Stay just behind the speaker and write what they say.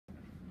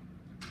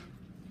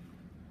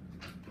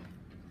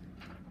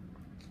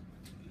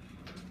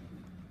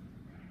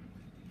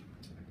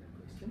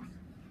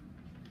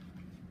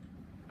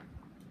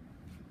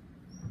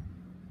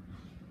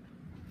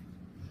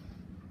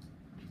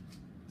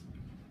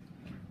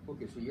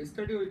Okay, so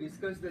yesterday we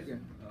discussed the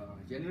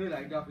general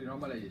idea of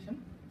renormalization.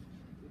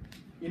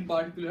 In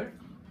particular,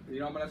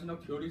 renormalization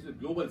of theories with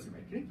global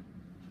symmetry.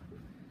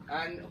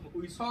 And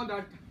we saw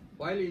that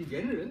while in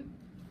general,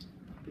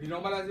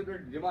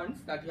 renormalizability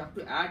demands that you have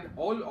to add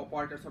all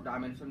operators of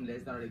dimension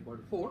less than or equal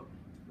to 4,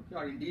 okay,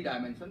 or in d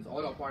dimensions,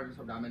 all operators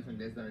of dimension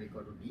less than or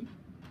equal to d.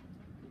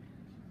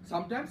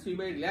 Sometimes you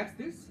may relax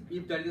this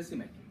if there is a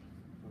symmetry.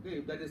 Okay,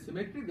 if there is a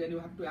symmetry, then you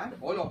have to add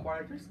all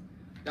operators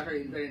that are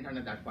invariant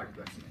under that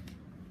particular symmetry.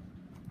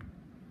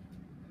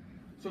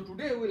 So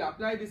today we will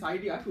apply this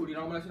idea to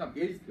renormalization of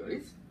gauge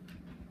theories.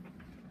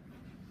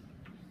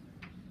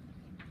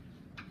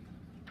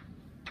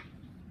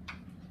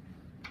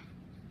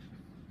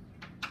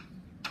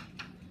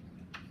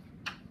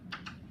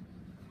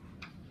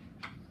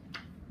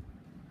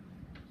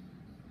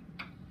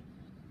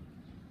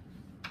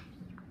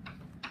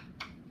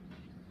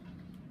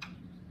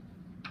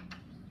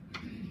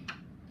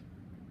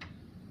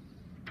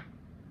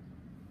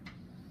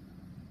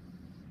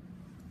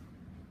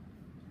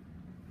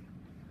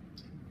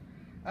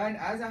 And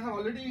as I have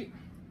already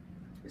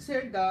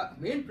said, the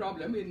main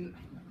problem in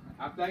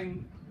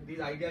applying these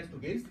ideas to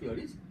gauge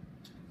theories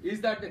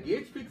is that the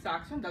gauge fixed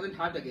action doesn't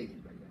have the gauge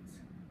invariance.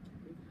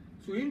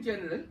 So in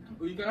general,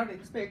 we cannot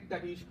expect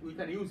that we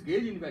can use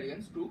gauge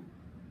invariance to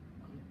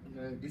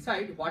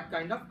decide what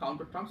kind of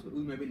counter terms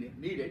we may be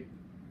needed,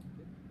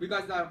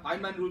 because the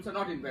Feynman rules are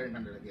not invariant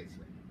under the gauge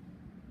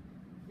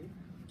theory.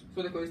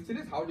 So the question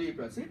is, how do we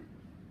proceed?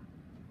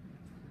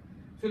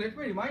 So let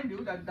me remind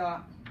you that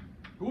the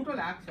total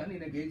action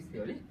in a gauge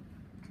theory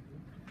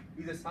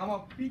is a sum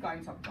of three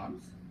kinds of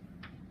terms.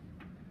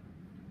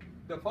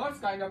 The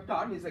first kind of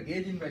term is the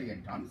gauge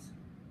invariant terms.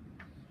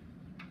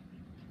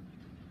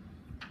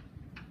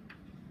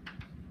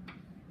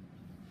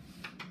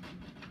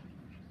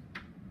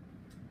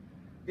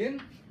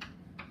 Then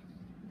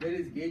there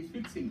is gauge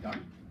fixing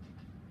term.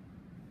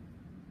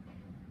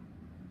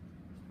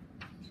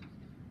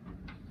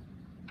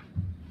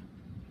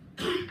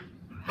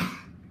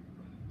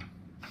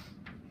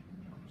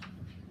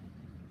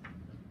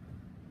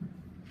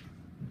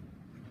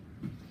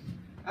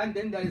 And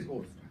then there is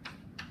host.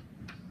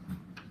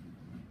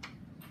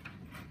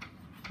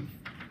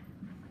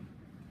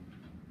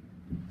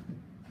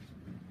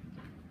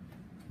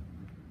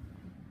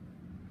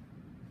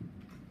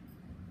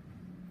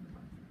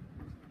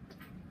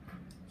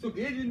 So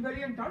gauge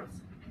invariant terms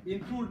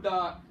include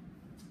the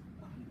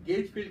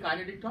gauge field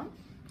kinetic term,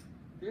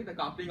 okay, the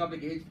coupling of the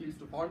gauge fields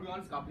to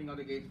fermions, coupling of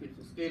the gauge fields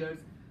to scalars,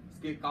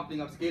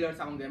 coupling of scalars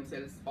among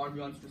themselves,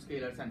 fermions to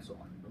scalars, and so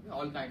on. Okay,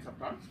 all kinds of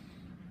terms.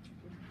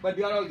 But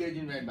they are all gauge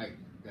invariant by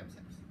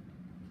themselves.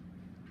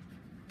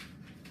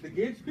 The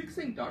gauge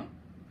fixing term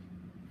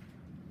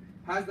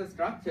has the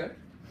structure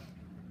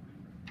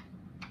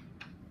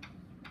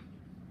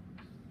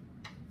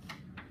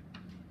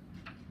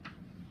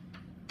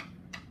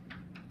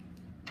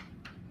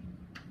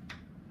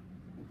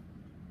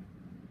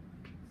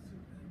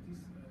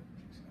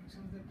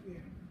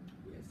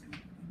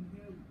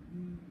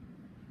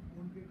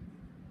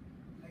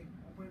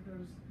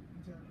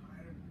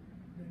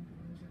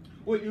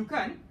well, you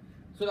can.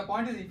 So the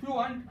point is, if you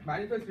want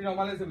manifest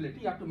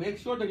renormalizability, you have to make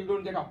sure that you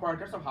don't get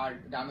operators of higher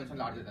dimension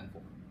larger than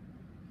 4.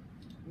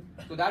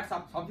 So that's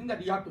something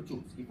that you have to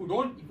choose. If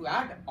you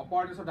add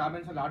operators of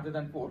dimension larger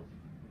than 4,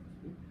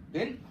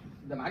 then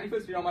the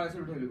manifest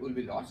renormalizability will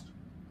be lost.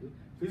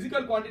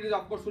 Physical quantities,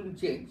 of course,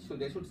 shouldn't change, so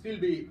they should still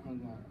be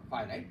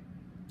finite.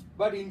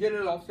 But in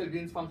general, off-cell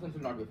Green's functions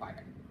will not be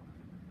finite.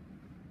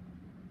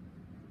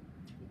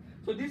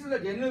 So this is the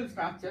general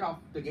structure of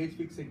the gauge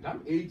fixing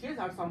term. H's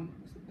are some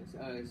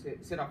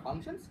set of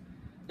functions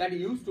that you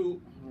use to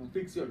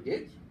fix your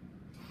gauge.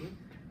 Okay.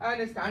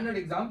 And a standard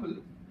example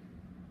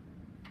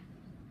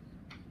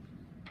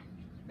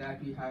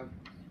that we have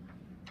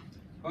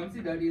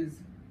considered is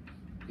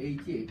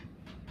HA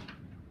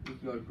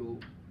equal to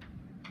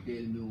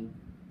del mu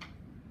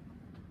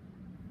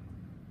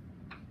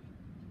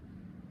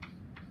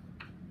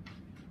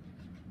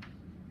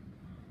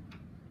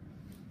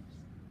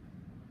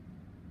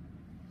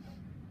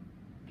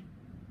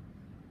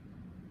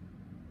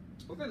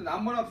okay, the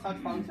number of such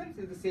functions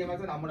is the same as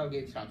the number of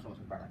gauge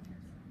transformation parameters.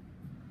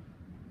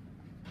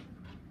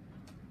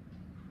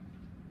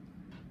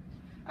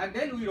 And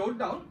then we wrote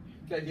down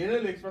the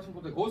general expression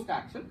for the ghost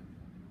action.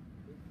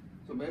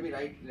 So maybe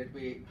let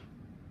me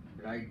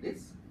write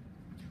this.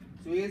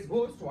 So S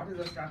ghost, what is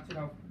the structure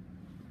of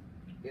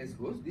S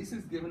ghost? This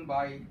is given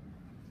by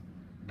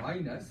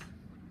minus.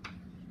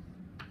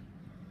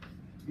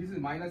 This is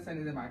minus sign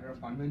is a matter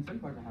of convention,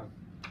 but I have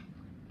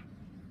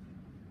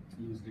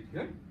used it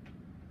here.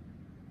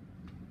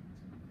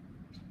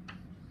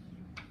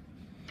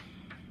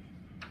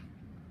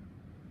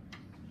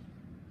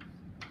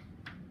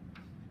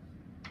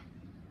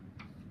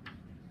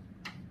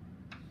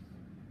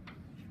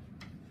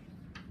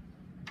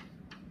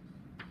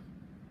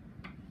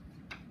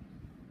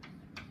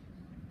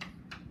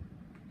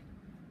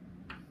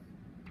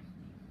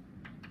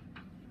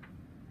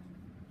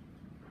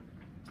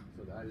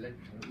 I'll let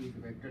use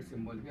vector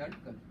symbol here.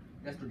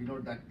 just to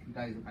denote that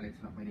theta is a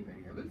collection of many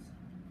variables.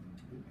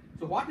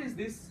 So what is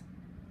this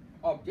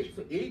object?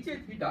 So HA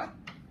theta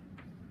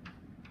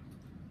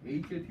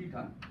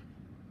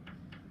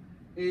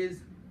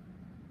is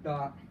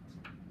the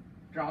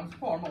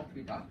transform of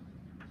theta,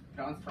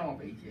 transform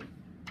of HA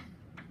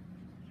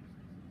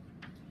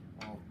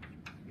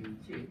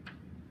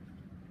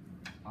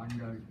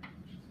under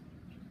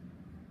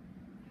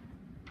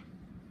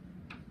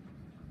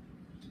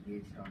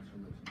gauge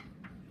transformation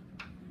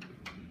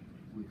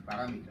with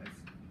parameters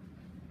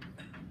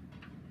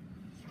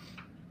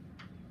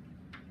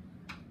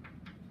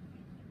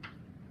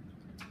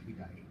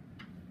theta A.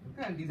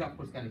 Okay, and these of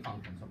course can be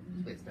functions of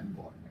space-time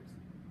coordinates.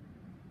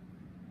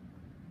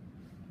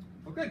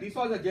 Okay, this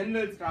was a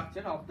general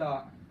structure of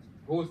the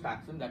host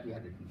action that we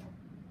had written down.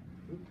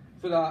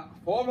 So the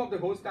form of the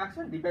host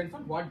action depends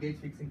on what gauge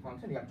fixing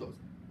function you have chosen.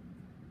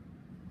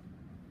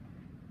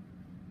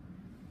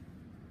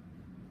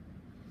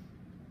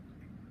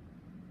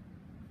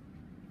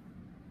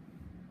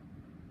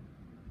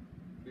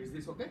 Is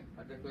this okay?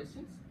 Are there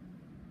questions?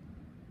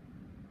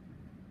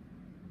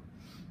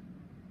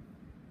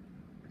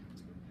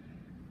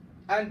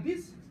 And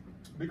this,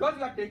 because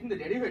you are taking the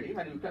derivative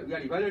and we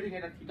are evaluating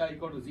it at theta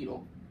equal to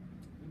 0,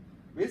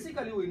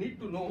 basically we need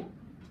to know,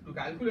 to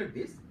calculate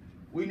this,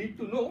 we need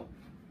to know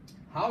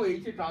how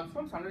HA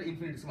transforms under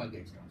infinitesimal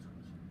gauge transformation.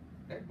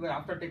 Right? Where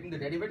after taking the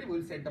derivative, we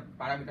will set the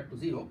parameter to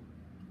 0.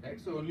 Right?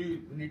 So only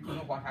we need to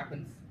know what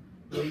happens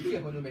to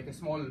HA when you make a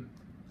small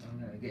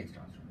gauge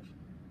transformation.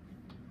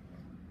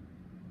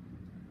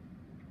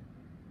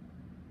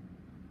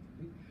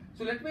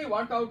 So let me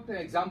work out an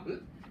example.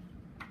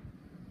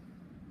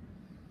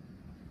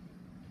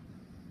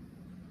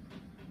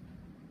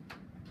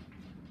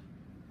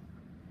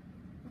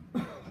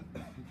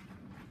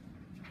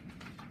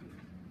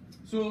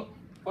 So,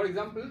 for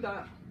example,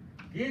 the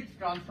gauge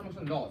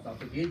transformation laws of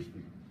the gauge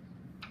field.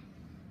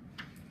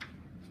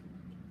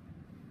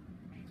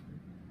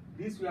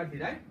 This we have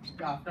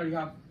derived after you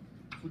have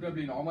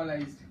suitably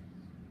normalized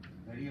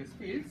various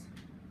fields.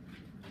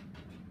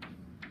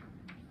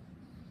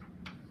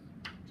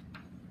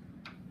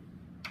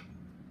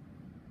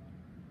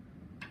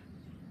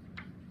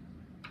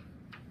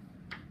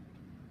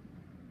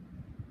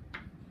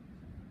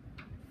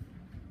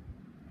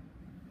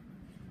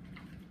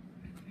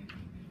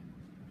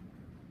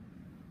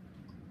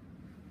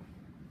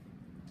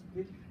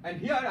 And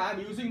here I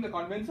am using the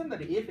convention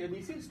that if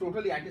ABC is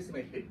totally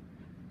antisymmetric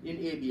in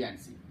A, B and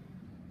C.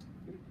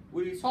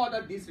 We saw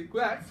that this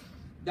requires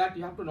that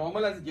you have to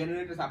normalize the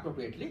generators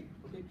appropriately.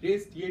 Okay,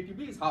 trace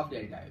TATB is half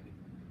delta AB.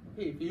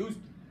 Okay, if you used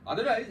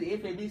otherwise,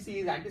 if ABC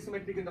is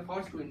antisymmetric in the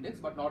first two index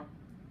but not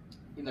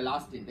in the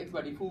last index.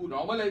 But if you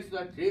normalize so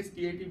that trace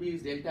TATB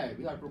is delta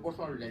AB or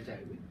proportional to delta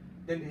AB,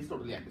 then this is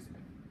totally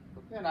antisymmetric.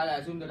 Okay, and I'll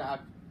assume that I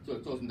have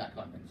chosen that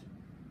convention.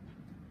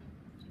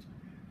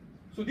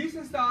 So this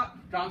is the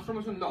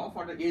transformation law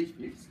for the gauge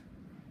fields.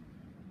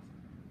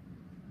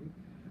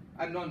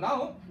 And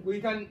now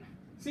we can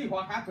see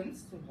what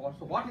happens.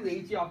 So what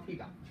is HA of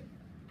theta?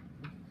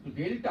 So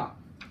delta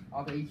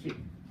of HA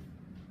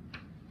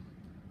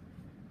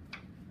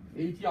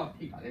of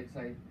theta, let's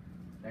say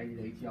that is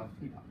HA of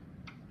theta.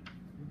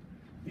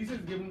 This is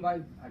given by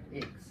at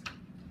x.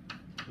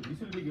 So this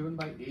will be given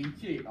by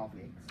HA of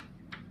x.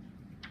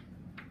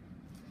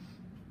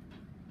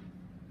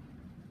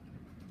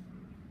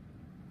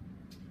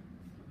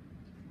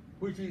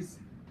 Which is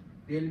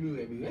del mu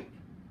mu a.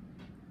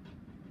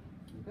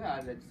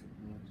 Okay, let's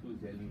choose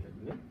del mu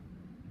mu a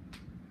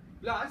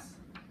plus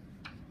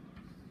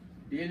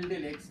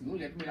del x mu.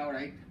 Let me now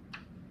write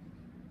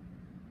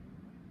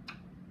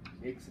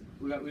x.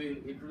 We will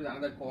introduce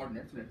another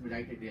coordinate. So let me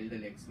write a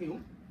del x mu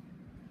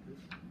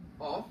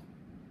of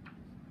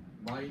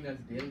minus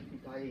del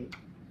theta a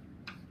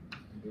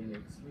del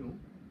x mu.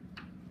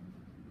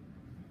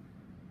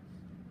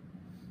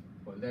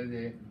 Well, there is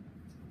a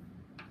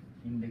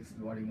index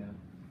loading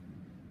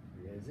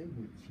raising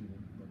which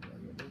the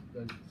variable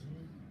plus g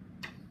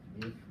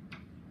if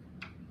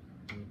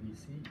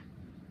abc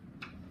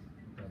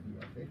w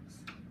of x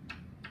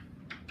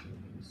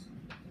abc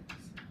of x,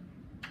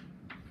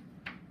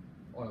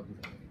 all of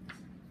these are x.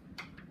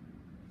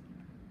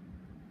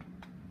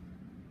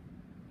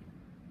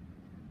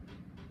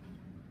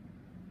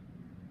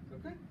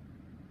 Okay,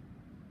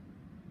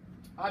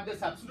 I have just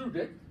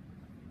substituted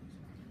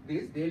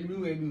this del mu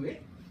mu a.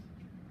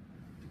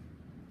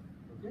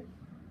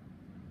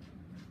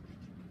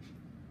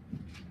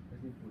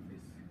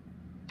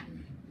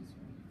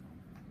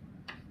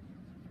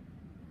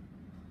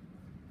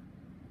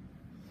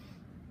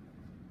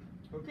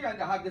 Okay,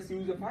 and I have just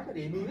used the fact that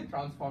mu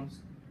transforms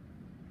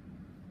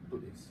to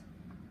this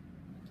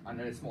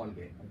under a small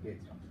gauge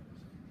transformation.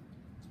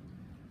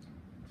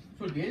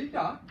 So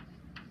delta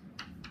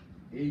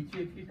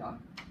HA theta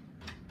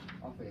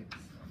of x,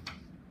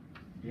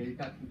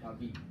 delta theta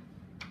b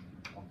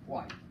of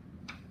y,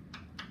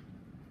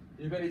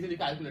 you can easily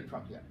calculate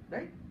from here,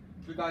 right?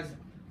 Because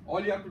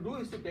all you have to do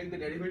is to take the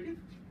derivative,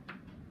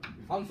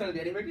 the functional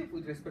derivative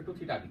with respect to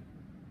theta b.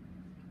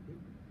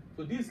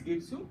 So this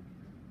gives you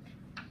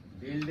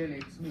del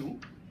x mu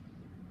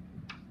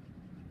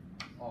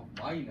of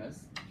minus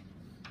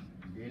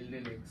del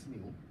x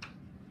mu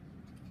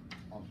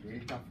of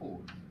delta 4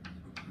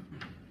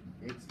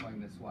 x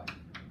minus y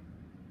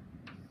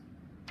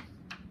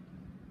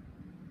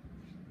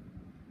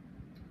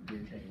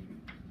delta AB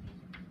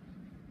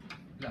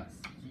plus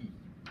G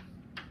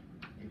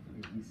f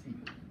ABC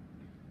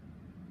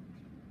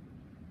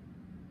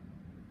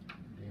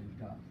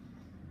delta,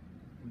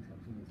 I think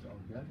something is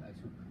wrong here, I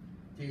should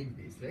change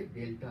this, right?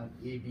 Delta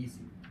ABC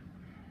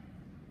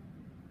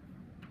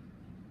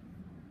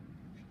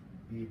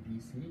delta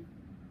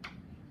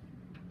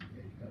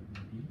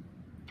BD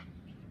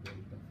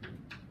delta 4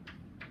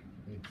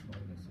 x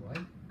minus y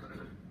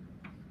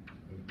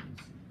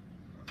ABC.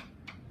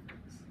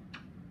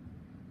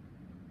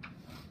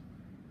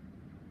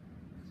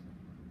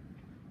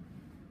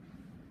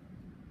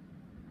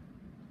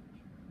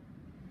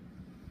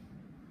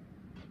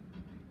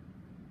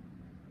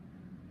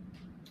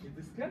 Is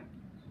this clear?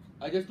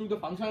 I just took the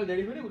functional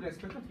derivative with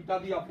respect to theta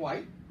b of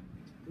y.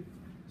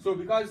 So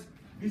because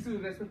this is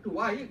with respect to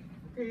y,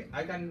 okay,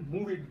 I can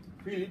move it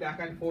freely back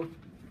and forth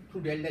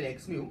through del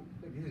x mu.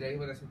 Okay, this is derivative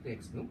with respect to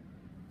x mu.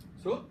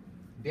 So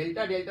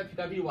delta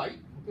theta b y,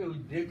 okay,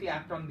 will directly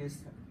act on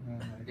this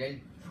del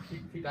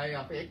theta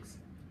of x.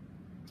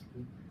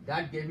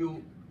 That gave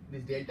you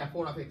this delta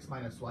 4 of x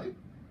minus y,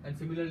 and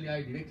similarly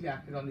I directly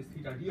acted on this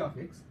theta d of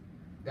x.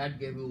 That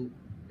gave you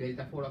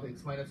delta 4 of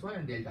x minus y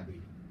and delta b.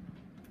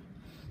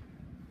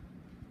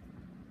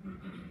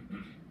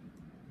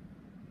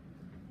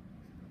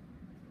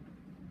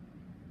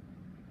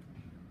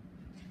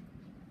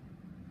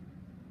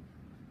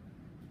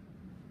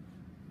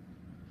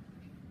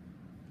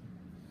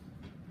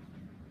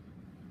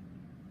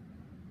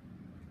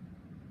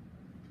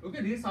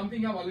 Okay, this is something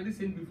you have already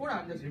seen before. I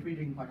am just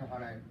repeating what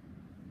I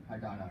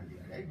had done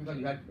earlier, right? Because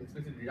you had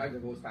explicitly derived the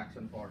ghost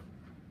action for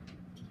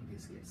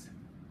this case.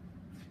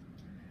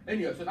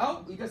 Anyway, so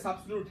now we just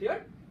substitute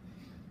here.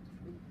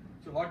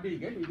 So what do we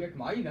get? We get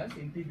minus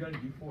integral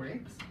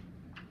d4x,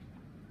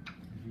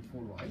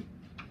 d4y,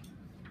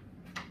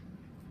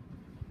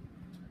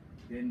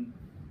 then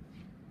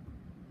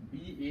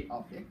ba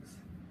of x,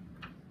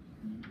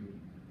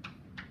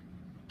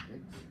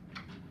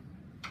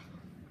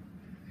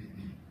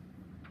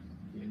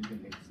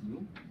 del x mu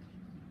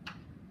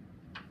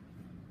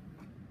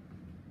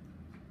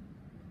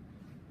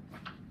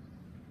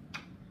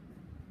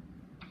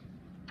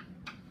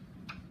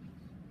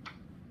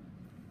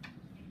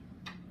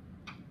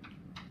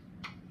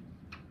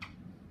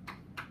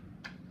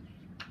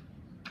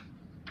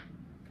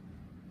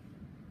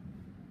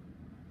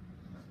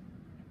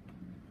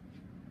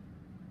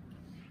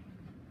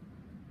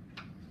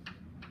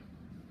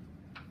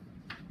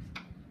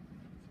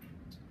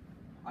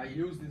I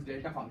use this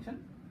delta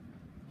function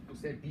to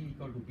set D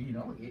equal to B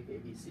now, f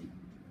ABC,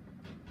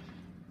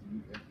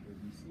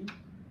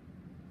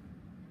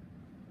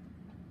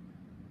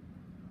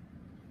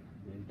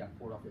 delta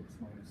 4 of x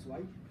minus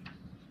y,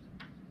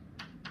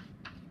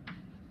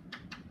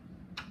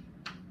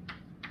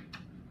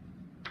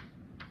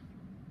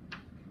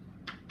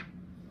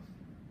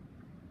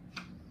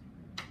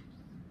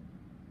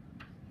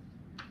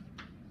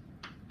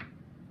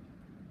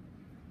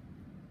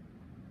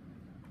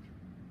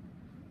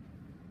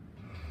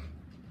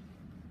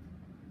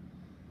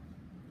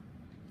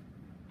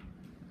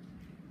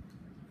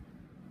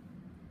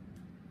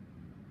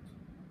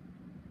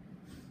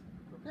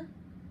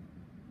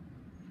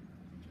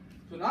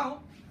 so now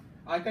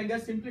I can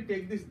just simply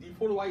take this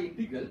d4y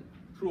integral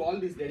through all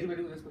these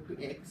derivatives with respect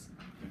to x,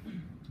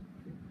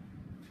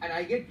 and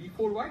I get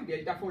d4y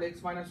delta 4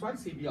 x minus y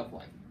cb of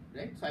y,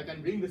 right? So I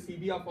can bring the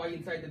cb of y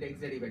inside the x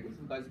derivatives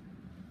because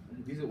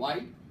this is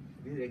y,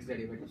 this is x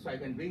derivative, so I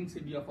can bring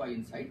cb of y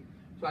inside.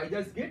 So I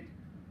just get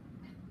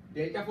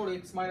delta 4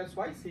 x minus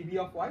y cb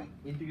of y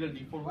integral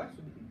d4y.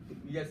 So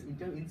we just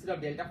instead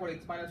of delta 4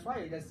 x minus y,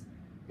 I just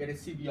get a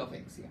cb of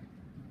x here.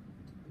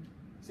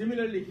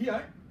 Similarly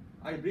here,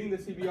 I bring the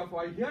cb of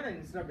y here, and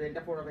instead of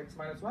delta 4 of x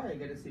minus y, I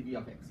get a cb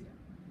of x here.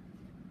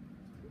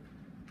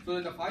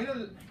 So the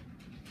final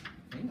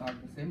thing, or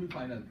the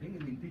semi-final thing,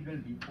 is integral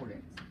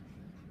d4x.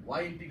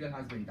 Y integral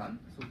has been done,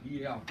 so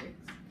dA of x.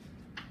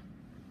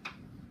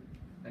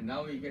 And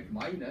now we get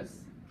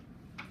minus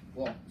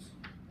what?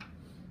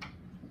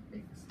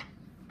 X.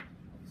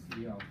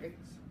 C of x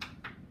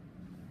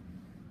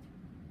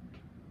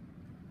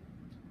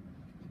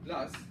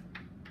plus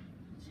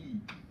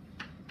G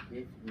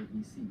f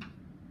ABC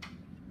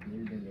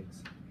del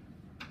x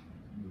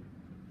mu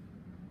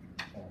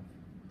of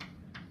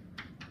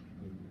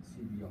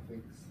cb of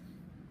x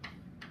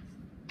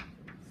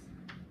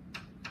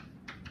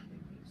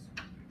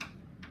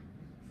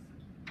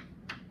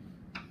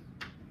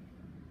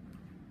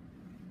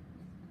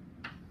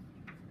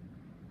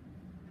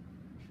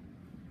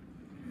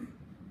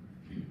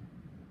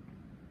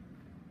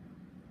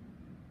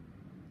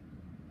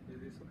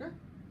okay?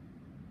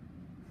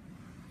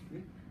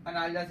 And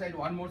I'll just add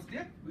one more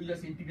step. We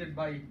just integrate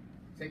by,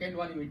 second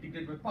one you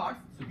integrate by parts.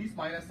 So this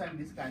minus sign,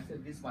 this cancel,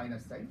 this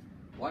minus sign.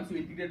 Once you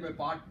integrate by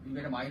part, you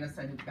get a minus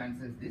sign which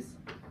cancels this.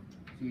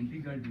 So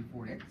integral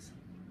d4x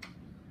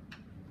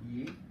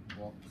a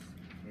box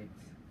x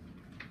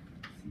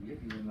c a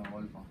given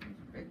all functions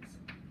of x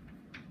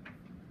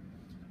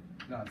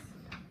plus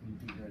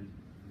integral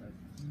plus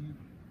g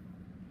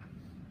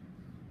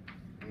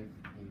f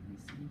a b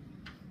c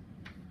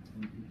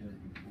integral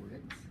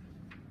d4x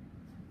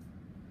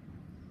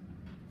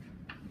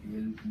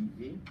del b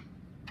a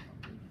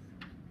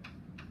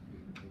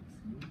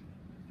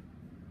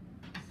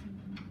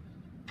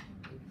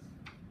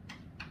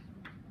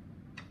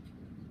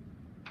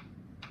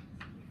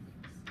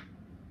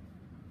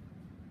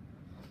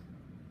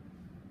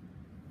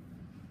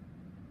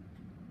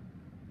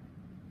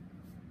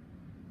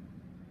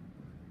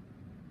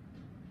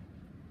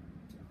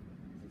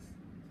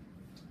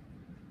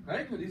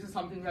Right, so this is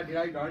something that I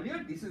derived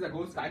earlier. This is a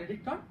ghost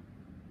kinetic term,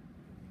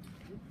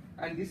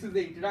 and this is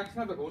the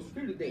interaction of the ghost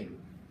field with the NU.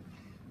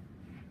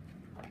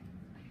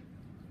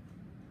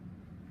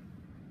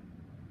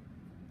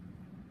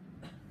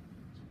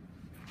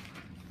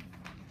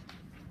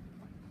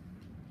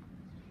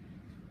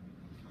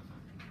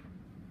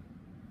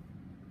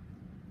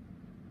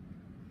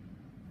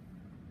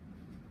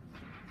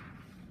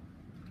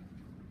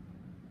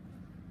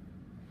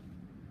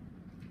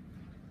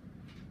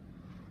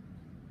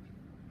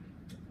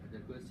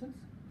 Questions?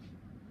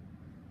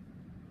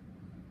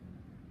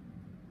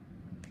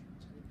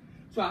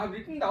 So I have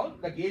written down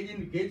the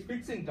gauge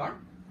fixing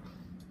term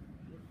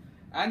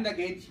and the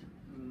gauge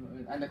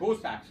and the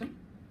ghost action.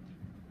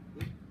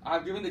 I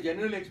have given the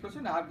general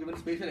expression. I have given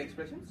special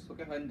expressions.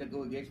 Okay, when the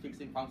gauge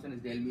fixing function is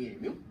del mu a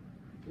mu.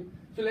 Okay.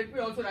 So let me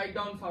also write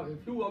down a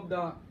few of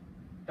the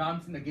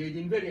terms in the gauge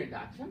invariant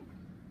action.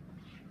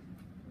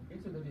 Okay,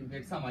 so that you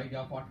get some idea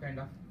of what kind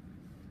of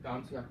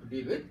terms you have to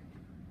deal with.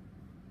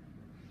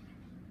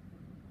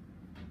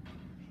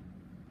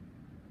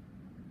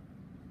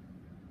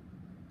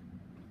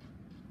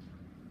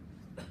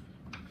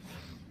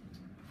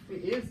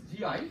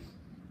 ASGI,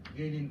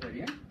 gauge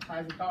invariant,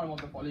 has a term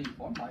of the following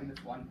form: minus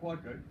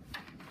 1/4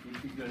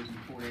 integral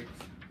d4x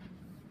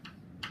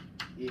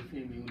fa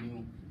mu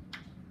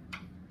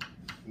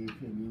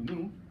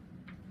nu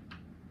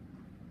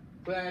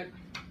where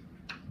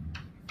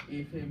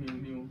fa mu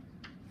nu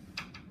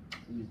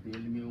is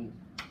del mu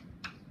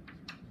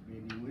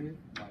anyway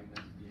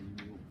minus del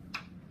mu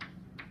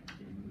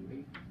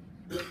anyway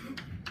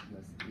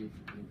plus f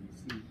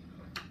abc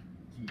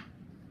g.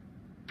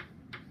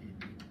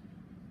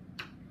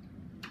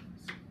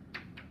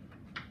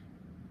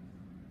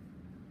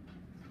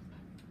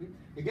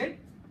 Again,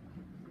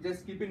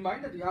 just keep in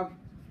mind that you have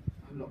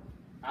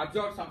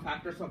absorbed some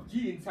factors of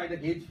g inside the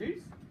gauge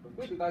fields,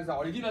 okay, because the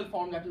original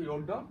form that we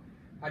wrote down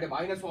had a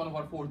minus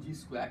 1/4 g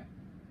square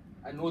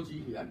and no g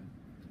here,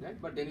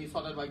 right? But then we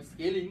saw that by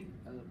scaling,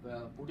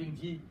 putting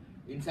g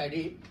inside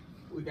A,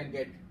 we can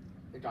get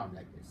a term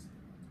like this.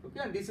 Okay,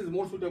 and this is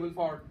more suitable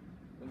for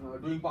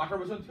doing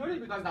perturbation theory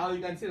because now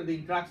you can see that the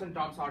interaction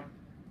terms are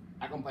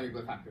accompanied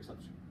by factors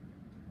of g.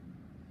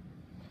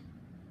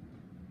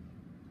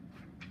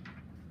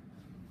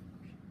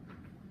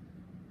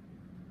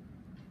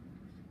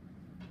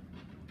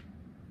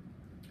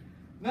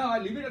 Now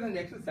I'll leave it as an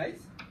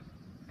exercise.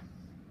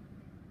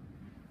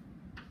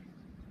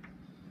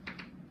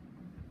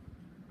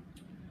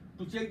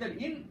 To check that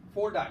in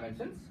 4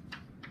 dimensions,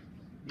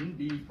 in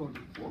D equal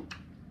to 4,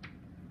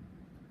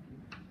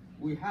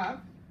 we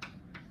have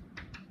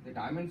the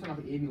dimension of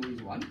A mu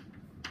is 1,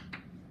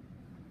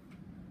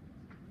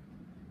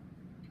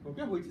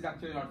 okay, which is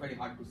actually not very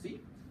hard to see.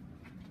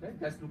 Right?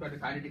 Just look at the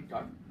kinetic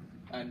term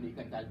and we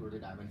can calculate the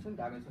dimension.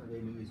 Dimension of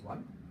A mu is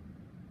 1.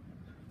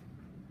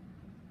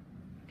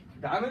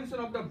 Dimension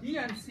of the B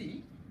and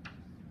C,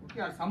 okay,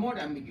 are somewhat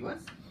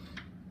ambiguous,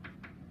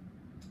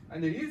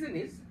 and the reason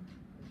is,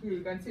 okay,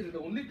 you can see that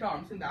the only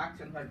terms in the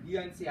action where B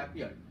and C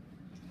appear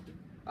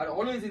are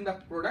always in the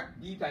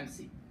product B times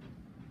C.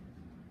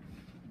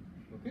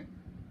 Okay,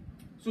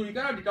 so you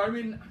cannot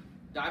determine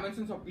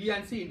dimensions of B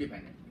and C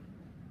independently.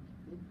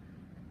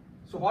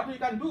 So what we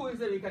can do is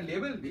that we can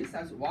label this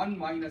as 1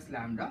 minus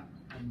lambda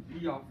and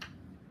B of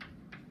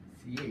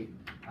CA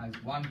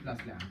as 1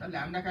 plus lambda.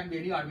 Lambda can be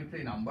any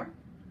arbitrary number.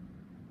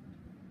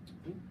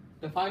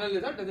 The final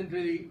result doesn't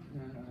really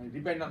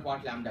depend on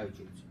what lambda you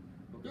choose,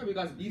 okay?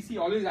 Because BC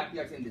always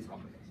appears in this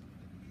combination.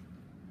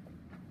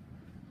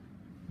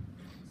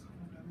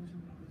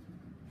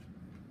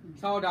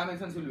 Sum of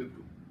dimensions will be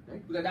 2,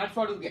 right? Because that's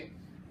what you get.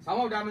 Sum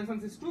of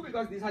dimensions is 2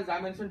 because this has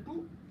dimension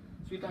 2,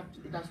 so it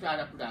has to add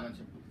up to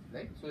dimension 2,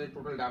 right? So the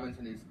total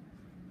dimension is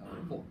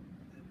 4.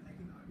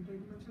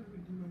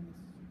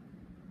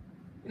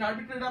 In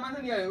arbitrary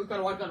dimension, yeah, you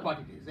can work on what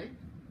it is, right?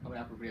 Our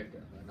appropriate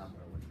number.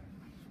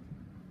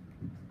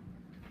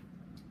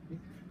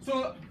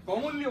 So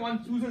commonly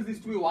one chooses this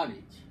to be 1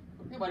 each,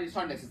 okay, but it's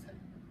not necessary.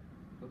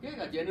 Okay,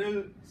 the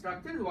general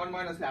structure is 1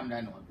 minus lambda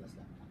and 1 plus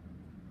lambda.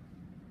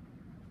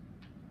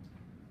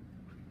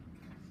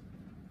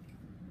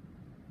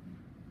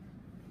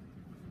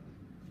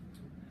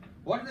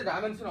 What is the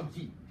dimension of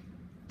G?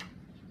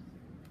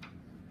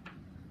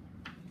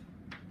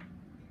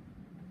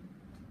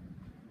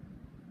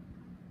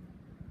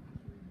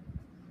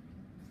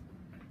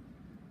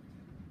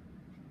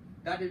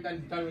 that you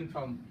can determine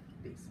from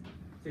this.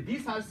 So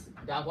this has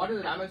what is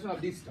the dimension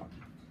of this term?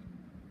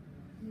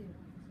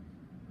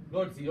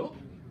 Not 0.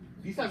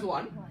 This has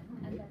 1.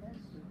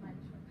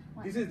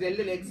 This is del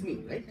del x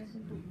mean, right?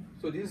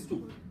 So this is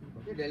 2.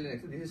 Okay, del del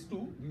x. So this is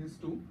 2. This is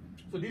 2.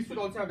 So this will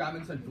also have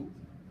dimension 2.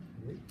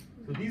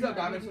 So these are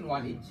dimension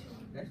 1 each.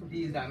 Right? So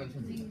D is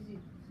dimension 0.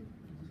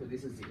 So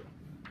this is 0.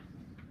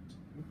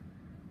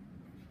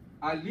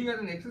 I'll leave as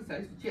an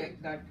exercise to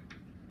check that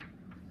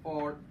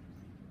for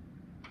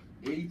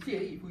HA,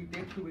 if we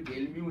take to be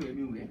L mu A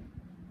mu A,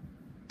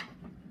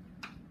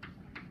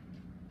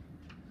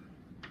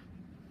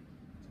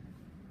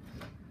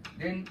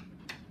 then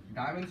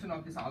dimension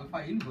of this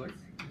alpha inverse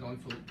is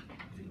also 0.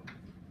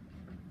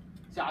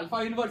 So alpha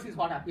inverse is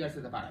what appears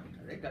as a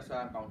parameter, right? That's why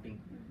I'm counting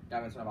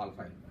dimension of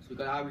alpha inverse.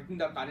 Because I have written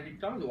the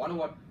kinetic term as 1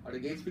 over, or the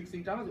gauge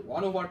fixing term as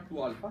 1 over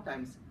 2 alpha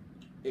times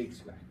h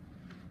square.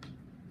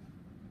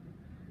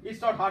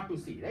 It's not hard to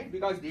see, right?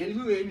 Because the L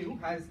mu A mu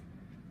has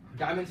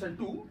dimension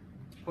 2.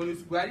 When you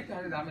square it, it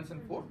has a dimension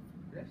 4.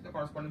 Right? The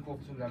corresponding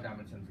coefficient will have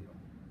dimension 0.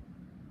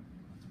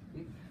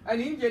 Okay?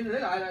 And in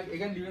general, I'll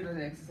again leave it as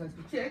an exercise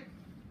to check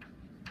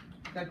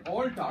that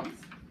all terms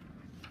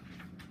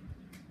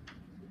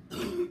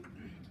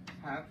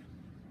have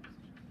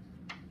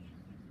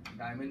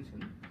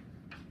dimension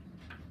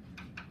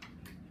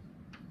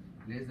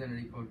less than or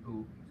equal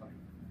to,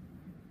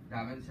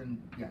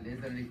 dimension, less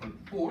than or equal to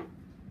 4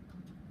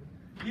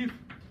 if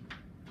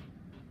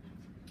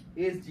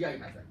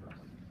SGI has that property.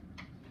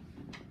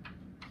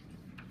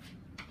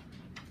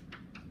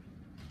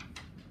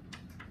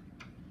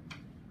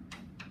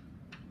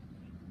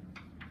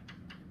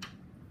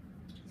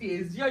 See,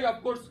 SGI,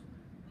 of course,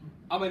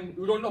 I mean,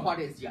 you don't know what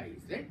SGI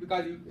is, right?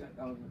 Because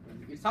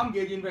it's some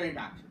gauge invariant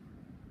action.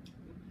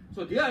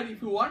 So there,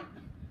 if you want,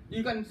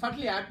 you can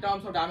certainly add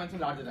terms of dimension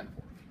larger than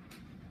 4.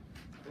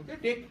 Okay,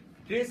 take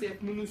trace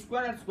f mu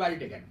square and square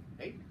it again,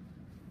 right?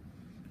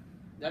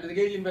 That is a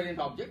gauge invariant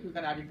object. You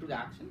can add it to the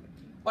action,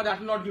 but that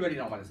will not give a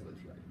renormalizable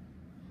theory.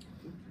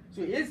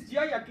 So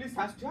SGI at least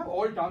has to have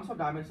all terms of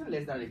dimension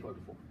less than or equal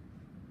to 4.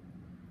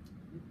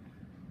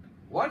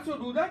 Once you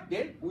do that,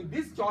 then with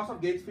this choice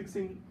of gauge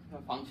fixing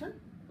function,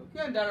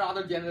 okay, and there are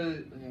other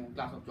general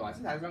class of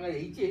choices. As long as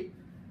HA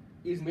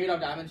is made of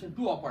dimension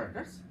 2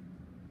 operators,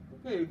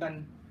 okay, you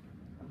can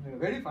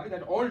verify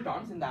that all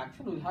terms in the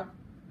action will have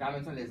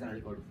dimension less than or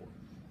equal to 4.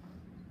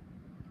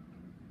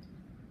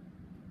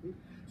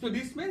 So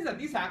this means that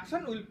this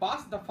action will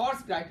pass the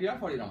first criteria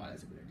for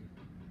renormalizability.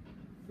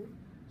 Okay.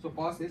 So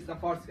pass is the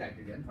first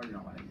criterion for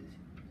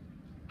renormalization.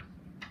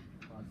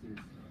 Pass is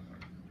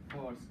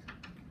first.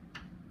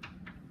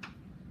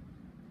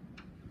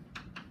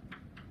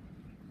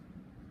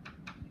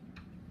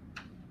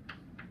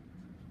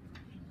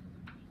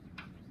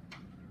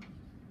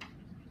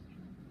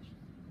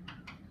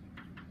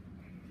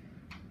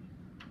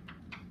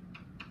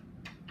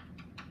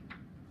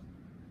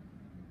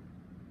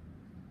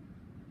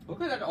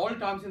 Okay, that all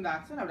terms in the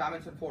action have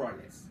dimension 4 or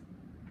less.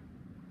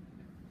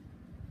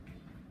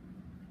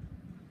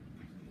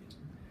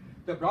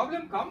 The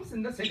problem comes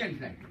in the second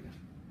criteria.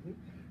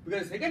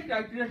 Because the second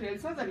criteria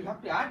tells us that you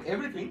have to add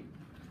everything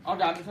of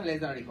dimension less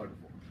than or equal to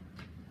 4.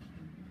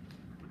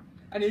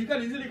 And you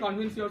can easily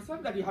convince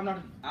yourself that you have not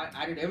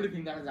added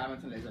everything that has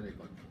dimension less than or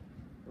equal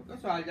to 4.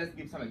 Okay, so I'll just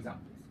give some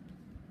examples.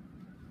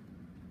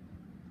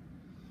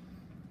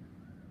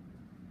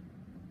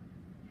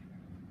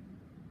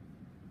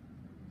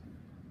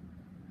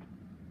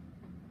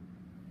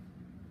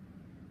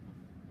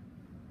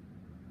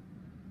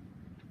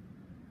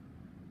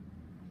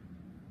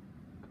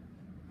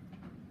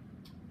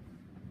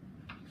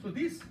 So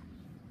this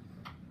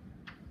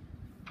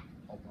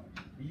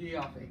BA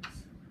of x,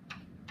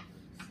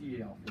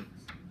 CA of x,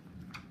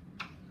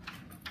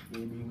 A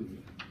mu A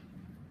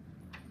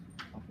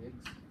of x,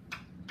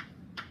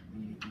 A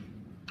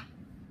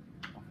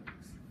of x.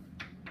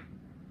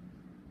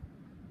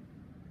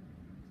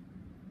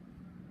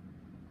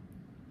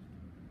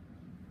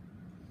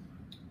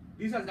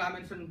 This has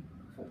dimension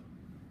 4,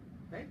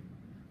 right?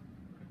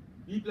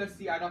 B plus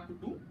C add up to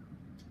 2,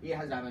 A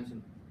has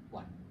dimension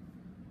 1.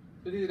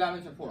 So this is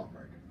dimension 4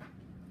 operator.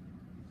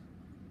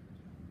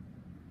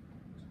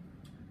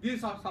 This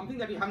is something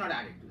that we have not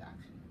added to the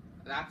action.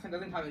 The action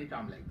doesn't have any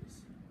term like this.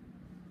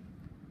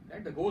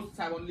 Right? The ghosts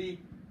have only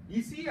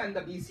BC and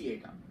the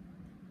BCA term.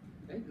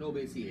 Right? No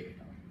BCA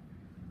term.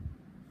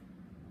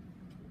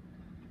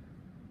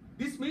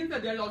 This means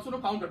that there is also no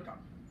counter term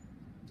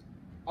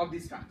of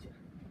this structure.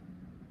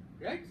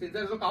 Right? Since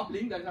there is no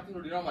coupling, there is nothing to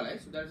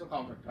renormalize, so there is no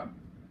counter term.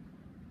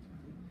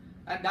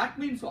 And that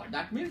means what?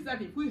 That means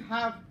that if we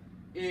have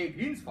a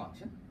Green's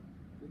function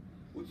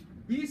which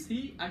B,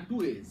 C and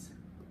 2 A's,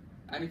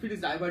 and if it is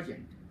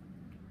divergent,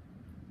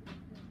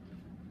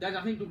 there is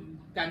nothing to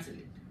cancel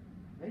it,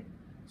 right?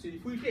 So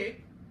if we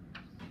take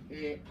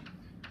a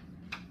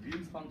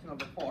Green's function of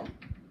the form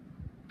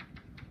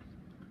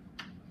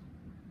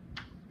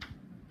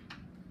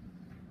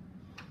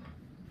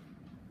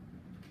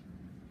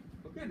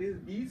okay, this is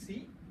B,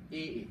 C, A,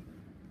 A.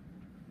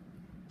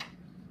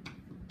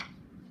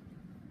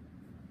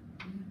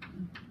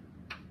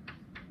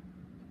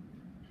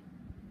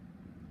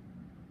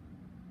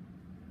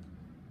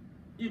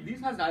 if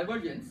this has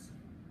divergence,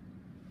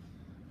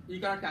 you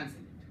cannot cancel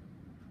it.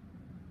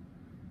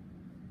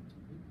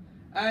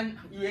 And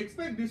you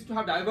expect this to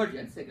have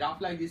divergence, a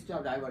graph like this to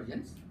have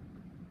divergence,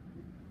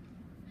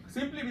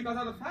 simply because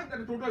of the fact that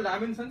the total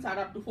dimensions add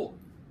up to 4.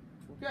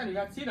 Okay, and we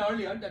had seen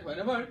earlier that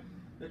whenever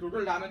the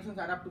total dimensions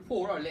add up to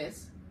 4 or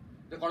less,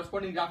 the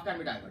corresponding graph can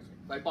be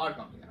divergent by power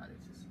counting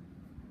analysis.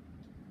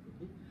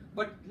 Okay.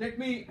 But let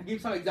me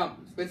give some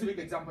examples, specific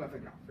example of a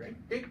graph, right?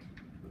 Take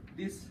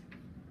this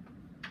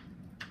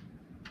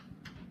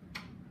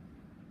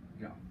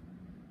graph.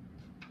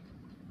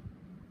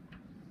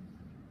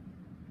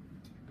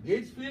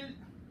 Gauge field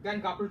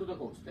can couple to the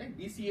host, right?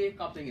 DCA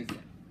coupling is there.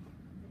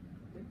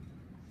 Okay.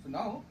 So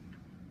now,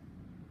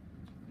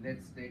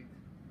 let's take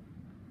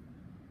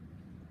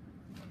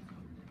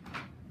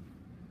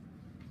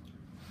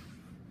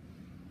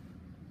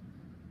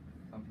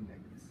something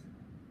like this.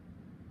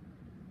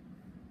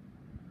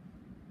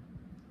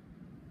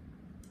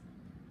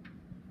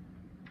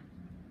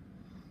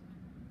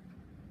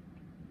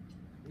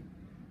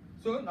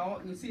 So now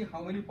you see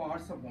how many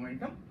parts of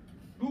momentum?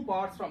 2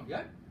 parts from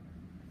here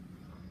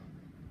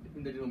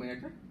in the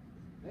denominator,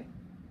 right?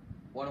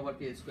 1 over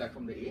k square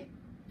from the A.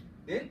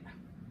 Then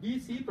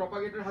BC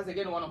propagator has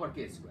again 1 over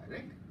k square,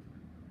 right?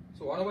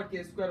 So 1 over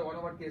k square, 1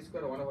 over k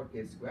square, 1 over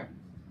k square.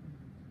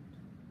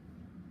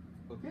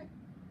 Okay?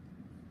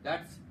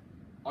 That's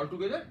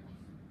altogether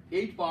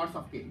 8 parts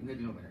of k in the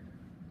denominator.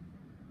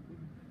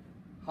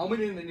 How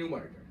many in the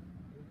numerator?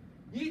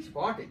 Each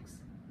vortex,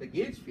 the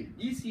gauge field,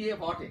 ECA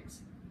vortex,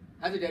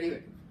 has a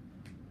derivative.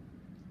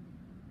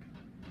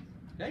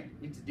 Right?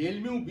 It's del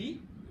mu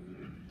B.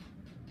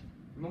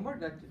 Remember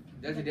that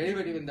there's a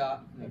derivative in the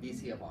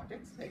BCA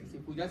vortex. Right? So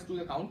if we just do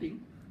the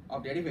counting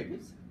of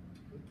derivatives,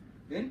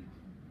 then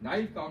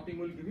naive counting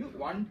will give you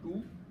 1,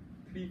 2,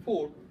 3,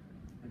 4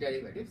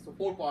 derivatives. So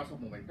 4 parts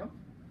of momentum.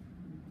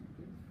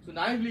 So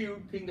naively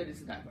you think that this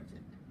is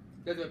divergent.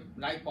 There's a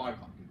naive power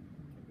counting.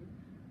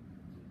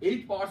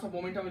 8 parts of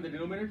momentum in the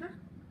denominator,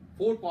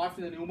 4 parts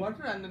in the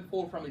numerator, and then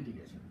 4 from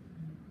integration,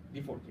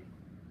 d4k.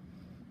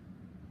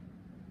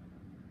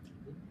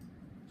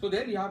 So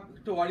then you have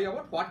to worry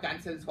about what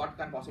cancels, what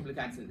can possibly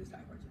cancel this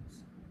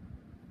divergence.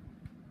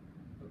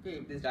 Okay,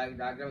 if this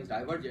diagram is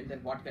divergent,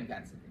 then what can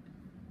cancel it?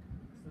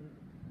 So,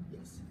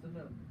 Yes. So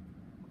this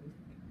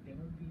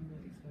cannot be the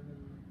external.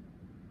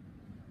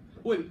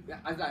 Well,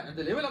 at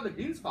the level of the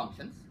Green's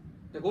functions,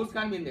 the host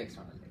can be in the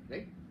external leg,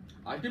 right?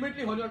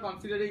 Ultimately, when you are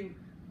considering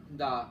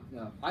the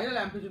final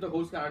amplitude, the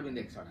host cannot be in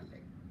the external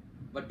leg.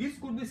 But this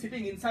could be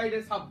sitting inside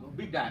a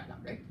big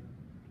diagram, right?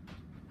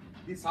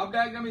 The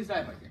sub-diagram is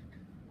divergent.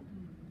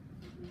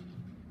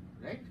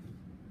 Right?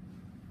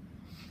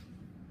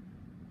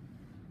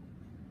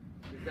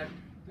 Is that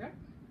clear?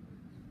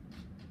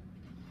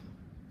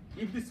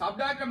 If the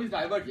sub-diagram is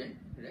divergent,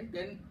 right,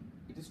 then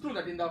it is true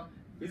that in the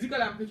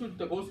physical amplitude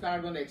the host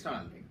cannot be on the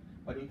external leg.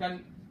 But you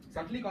can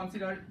certainly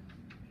consider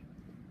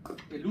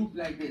a loop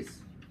like this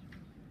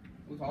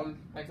with all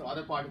kinds of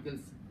other particles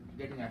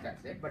getting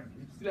attached, right? But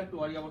you still have to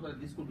worry about whether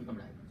this could become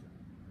divergent.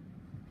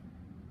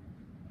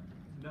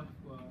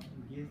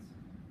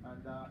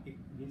 The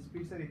gauge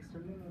speeds are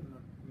external or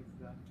not?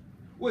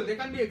 Well, they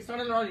can be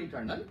external or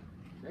internal,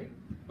 right?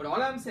 But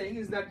all I am saying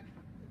is that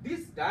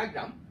this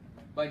diagram,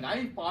 by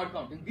naive power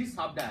counting, this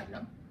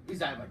sub-diagram is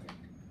divergent,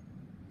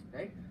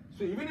 right?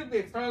 So even if the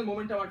external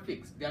momentum are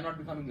fixed, they are not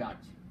becoming large.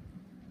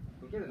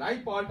 Okay, the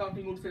naive power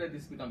counting would say that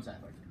this becomes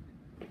divergent.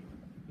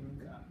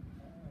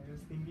 I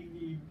was thinking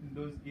if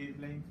those gauge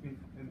lines,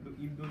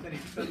 if those are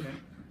external,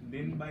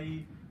 then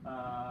by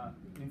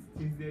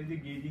since there is a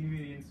gauge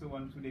invariance, so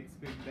one should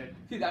expect that.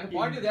 See, that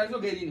point is there is no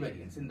gauge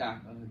invariance in the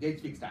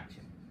gauge fixed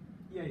action.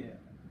 Yeah.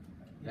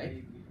 Right?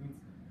 It means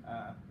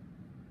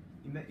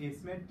in the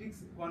S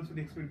matrix, one should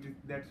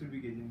expect that should be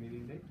gauge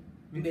invariant, right?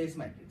 In the S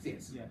matrix,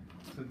 yes. Yeah.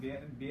 So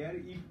there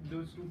if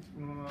those two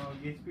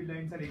gauge speed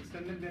lines are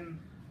external, then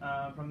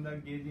from the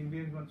gauge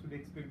invariance, one should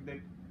expect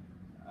that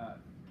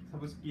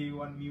suppose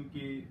k1 mu,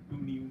 k2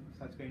 mu,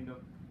 such kind of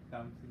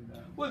terms in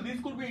the. Well, this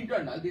could be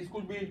internal. This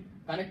could be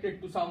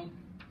connected to some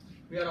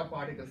pair of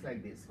particles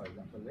like this, for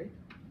example, right?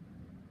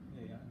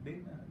 Yeah.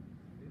 Then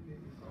there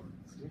is problem.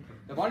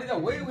 The point is the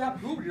way we have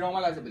proved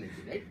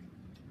renormalizability, right?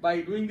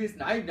 By doing this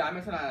naive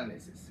dimension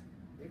analysis,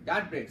 right?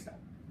 That breaks down.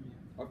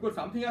 Yeah. Of course,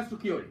 something has to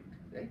cure it,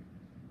 right?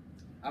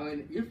 I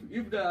mean,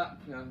 if the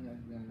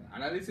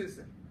analysis,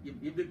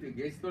 if the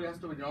gauge theory has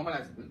to be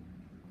renormalizable,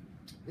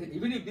 then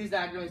even if this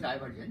diagram is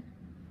divergent,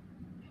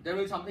 there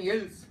will be something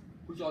else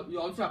which you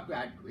also have to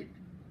add to it,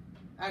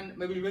 and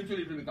maybe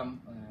eventually it will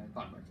become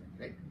convergent,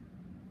 right?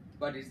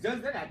 But it's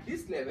just that at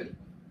this level,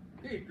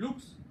 okay, it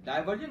looks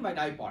divergent by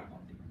naive power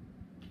counting.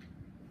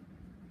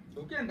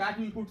 Okay, and that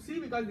we could see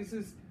because this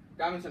is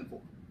dimension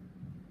 4.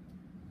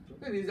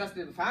 Okay, this is just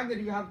the fact that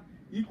you have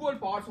equal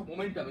parts of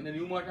momentum in the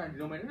numerator and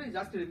denominator is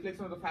just a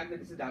reflection of the fact that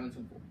this is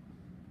dimension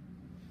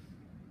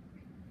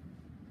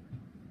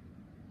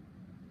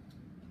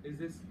 4. Is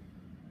this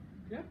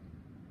clear?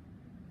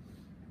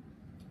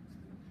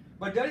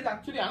 But there is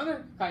actually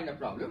another kind of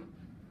problem.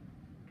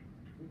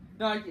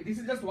 Now, this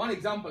is just one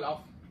example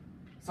of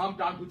some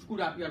term which could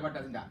appear but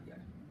doesn't appear.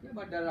 Okay,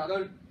 but there are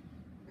other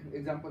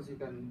examples you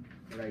can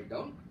write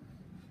down.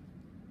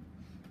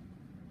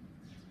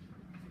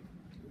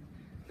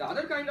 The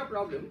other kind of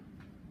problem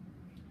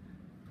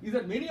is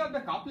that many of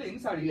the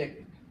couplings are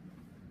related.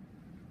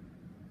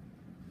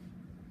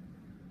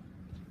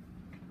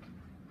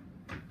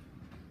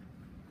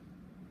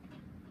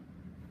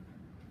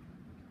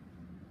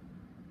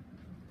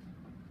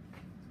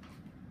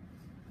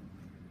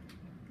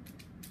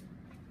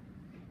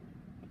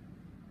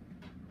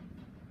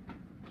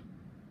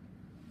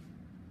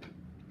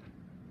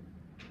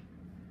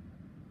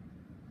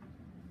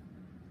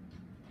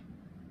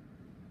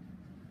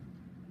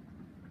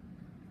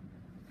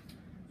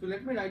 So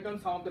let me write down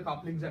some of the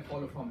couplings that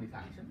follow from this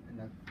action, and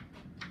that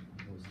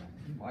goes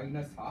like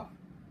minus half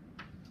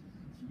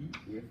G F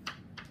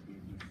A B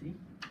C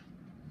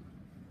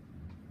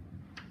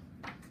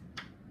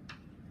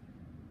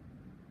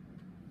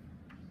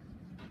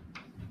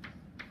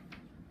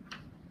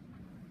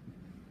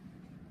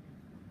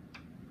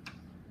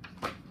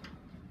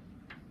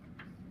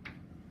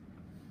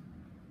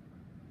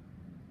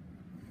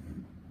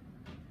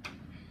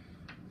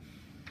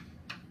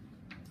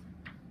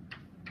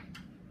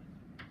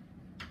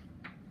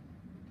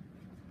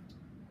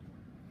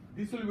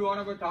This will be one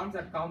of the terms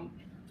that come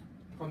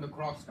from the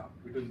cross term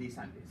between this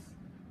and this.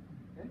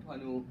 Okay? When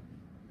you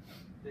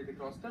take the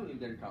cross term, you will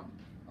get a term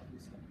of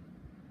this kind.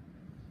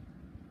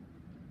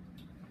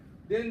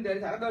 Then there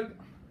is another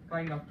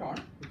kind of term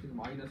which is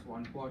minus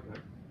 1/4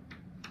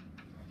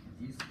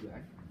 G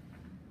squared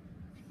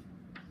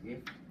F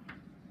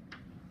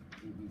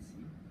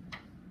ABC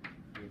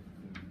F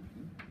ABP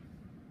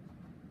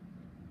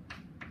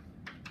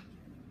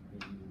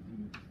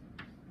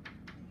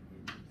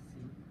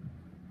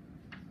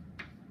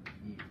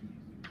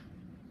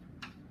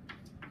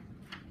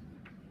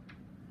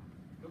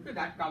Okay,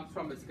 that comes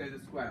from basically the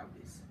square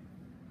of this.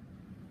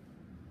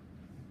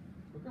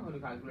 Okay, when you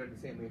calculate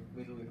the same way,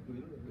 when you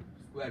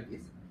square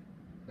this,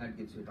 that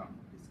gives you a term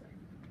of this kind.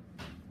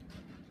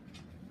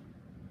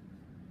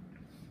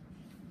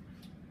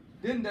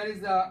 Then there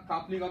is the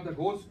coupling of the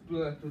ghost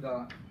to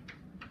the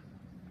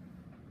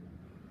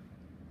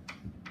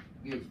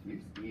gauge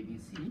fields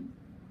ABC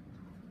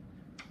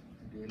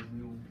del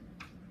mu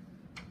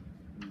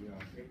V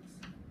of x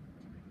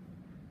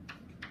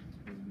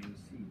del mu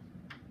C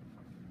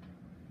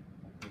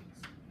of x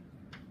C.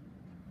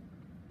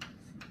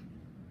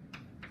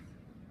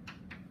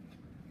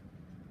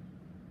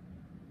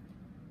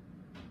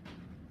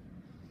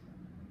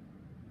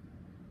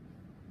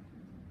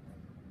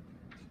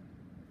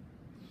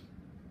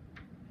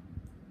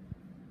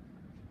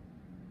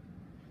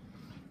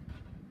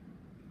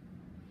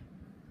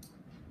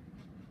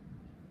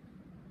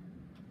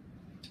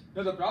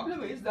 Now the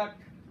problem is that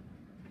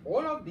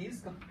all of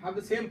these have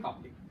the same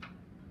coupling,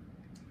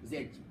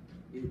 ZG,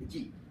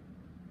 G,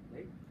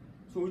 right?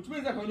 So which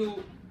means that when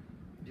you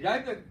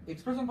derive the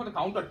expression for the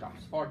counter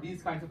terms for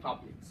these kinds of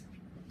couplings,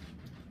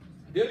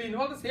 they will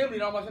involve the same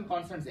renormalization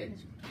constant ZG,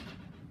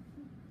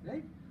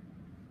 right?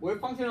 Wave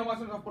function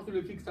renormalization of course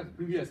will be fixed at the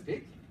previous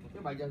stage,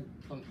 okay, by just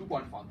some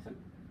 2-point function,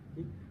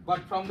 okay?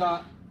 But from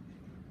the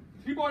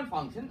 3-point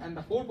function and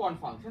the 4-point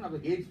function of the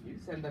gauge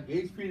fields, and the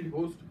gauge field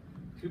goes to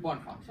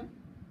 3-point function,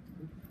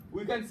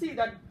 we can see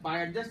that by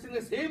adjusting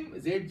the same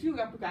ZG, you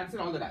have to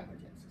cancel all the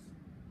divergences.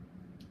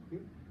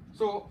 Okay?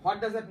 So what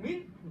does that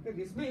mean? Okay,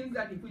 this means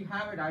that if we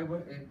have a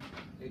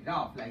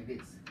graph like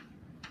this,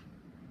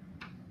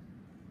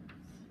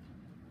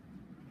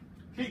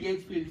 3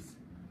 gauge fields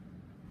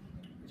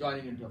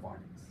joining into a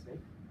vortex, right?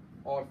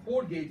 Or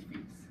 4 gauge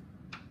fields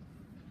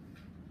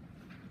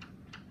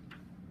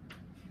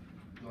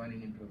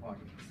joining into a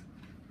vortex,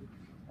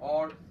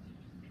 or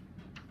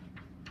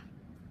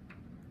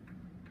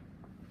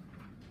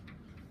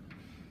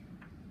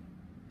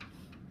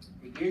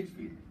a gauge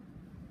field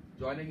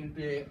joining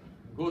into a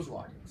gauge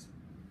vortex.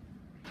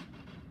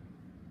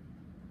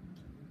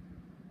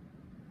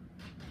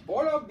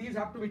 All of these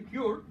have to be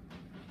cured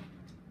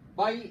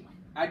by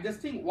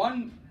adjusting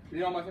one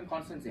renormalization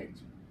constant ZG.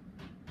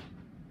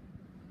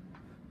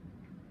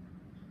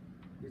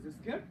 This is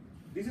clear?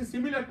 This is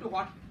similar to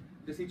what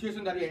the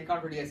situation that we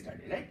encountered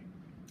yesterday, right?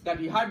 That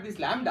we had this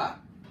lambda,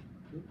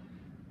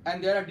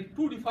 and there are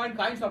 2 defined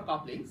kinds of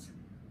couplings,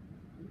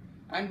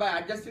 and by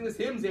adjusting the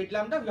same Z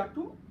lambda, we have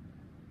to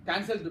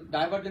cancel the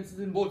divergences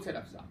in both set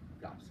of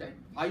graphs, right?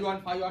 Phi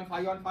 1, phi 1,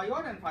 phi 1, phi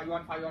 1, and phi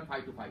 1, phi 1,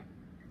 phi 2, phi 2.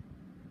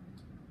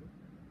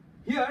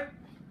 Here,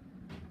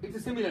 it's a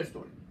similar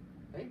story,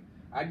 right?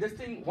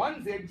 Adjusting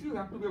one ZG, you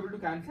have to be able to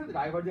cancel the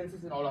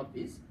divergences in all of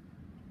these,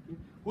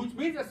 which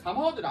means that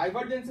somehow the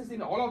divergences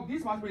in all of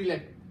these must be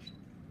related,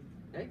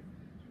 right?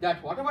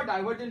 That whatever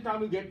divergent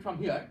term you get from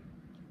here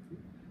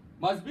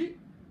must be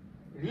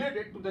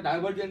related to the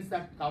divergence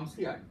that comes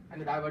here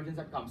and the divergence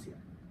that comes here,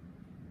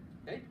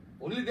 right?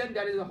 Only then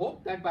there is a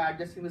hope that by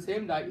adjusting the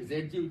same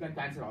ZG, you can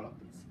cancel all of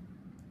these.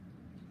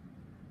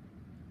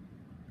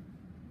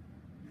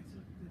 So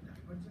the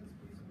divergence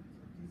piece of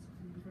these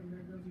 2 different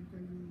diagrams, you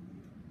can do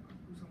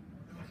some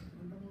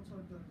random also,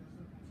 or the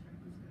constant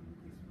piece can be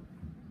this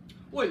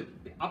one. Well,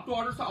 up to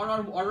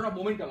order of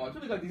momentum also,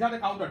 because these are the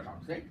counter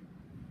terms, right?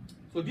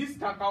 So this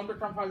counter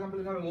term, for example,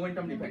 will have a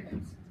momentum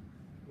dependence.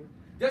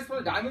 Just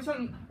for the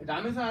dimension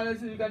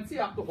analysis, you can see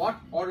up to what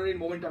order in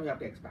momentum you have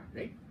to expand,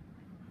 right?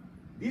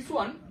 This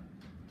one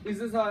is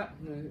just a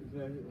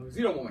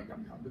zero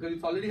momentum term because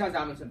it already has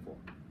dimension 4.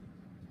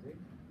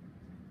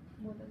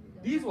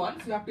 Right? These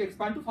ones you have to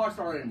expand to first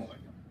order in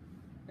momentum.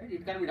 Right?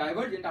 It can be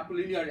divergent up to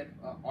linear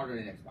order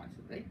in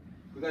expansion, right?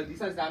 Because this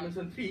has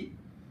dimension 3.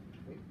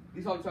 Right?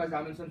 This also has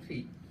dimension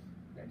 3.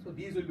 Right? So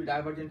these will be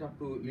divergent up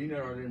to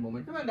linear order in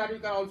momentum, and that you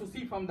can also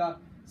see from the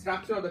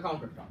structure of the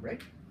counter term,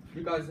 right?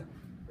 Because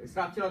the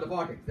structure of the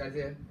vortex, there is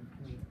a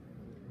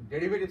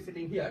derivative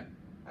sitting here,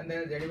 and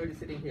then a derivative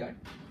sitting here,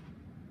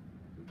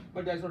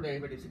 but there is no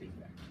derivative sitting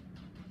here.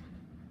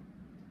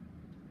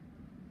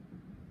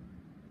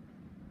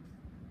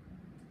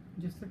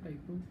 Just a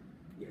typo.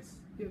 Yes.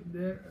 Yeah,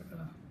 there,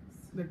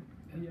 that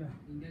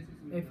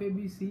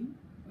FABC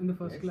in the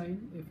first Yes.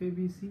 line,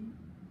 FABC,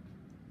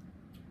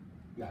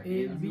 Yeah.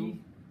 AB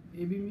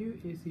mu,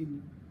 AC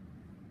mu.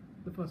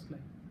 The first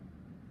line.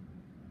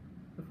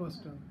 The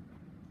first term.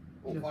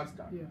 Oh, Just- first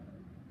term.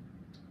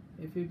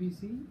 Yeah.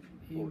 FABC.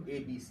 Oh,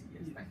 ABC.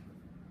 Yes. Yes. Thank you.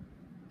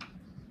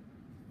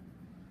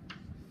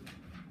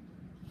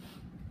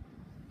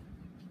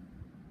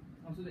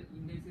 Also, the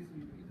indices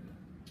will be there.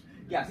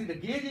 Yeah. See, the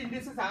gauge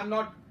indices, I am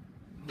not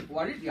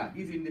worried. Yeah,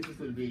 these indices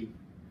will be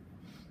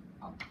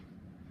up.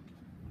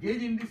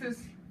 Gauge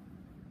indices,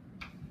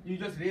 you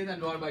just raise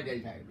and lower by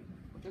delta AB.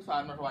 Okay, so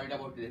I am not worried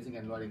about raising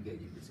and lowering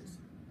gauge indices.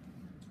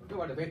 Okay,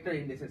 but the vector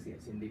indices,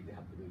 yes, indeed they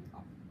have to be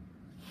up.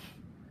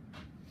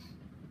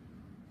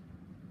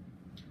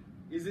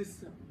 Is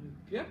this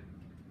clear?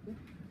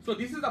 So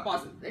this is the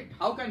puzzle, right?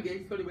 How can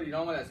gauge theory be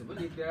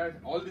renormalizable if there are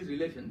all these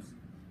relations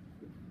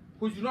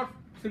which do not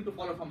seem to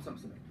follow from some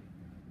symmetry?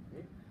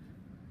 Right?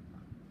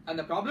 And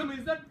the problem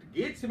is that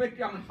gauge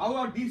symmetry, I mean, how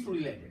are these two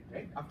related,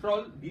 right? After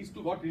all, these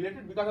two got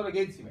related because of the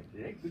gauge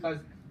symmetry, right? Because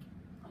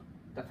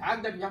the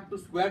fact that you have to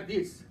square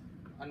this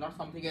and not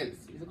something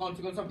else is a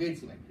consequence of gauge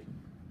symmetry.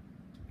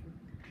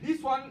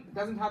 This one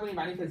doesn't have any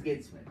manifest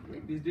gauge symmetry.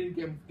 Right? This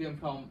didn't came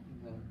from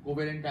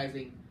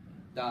covariantizing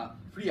the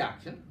free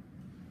action.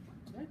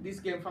 Right? This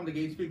came from the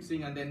gauge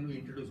fixing, and then we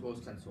introduced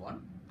ghosts and so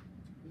on.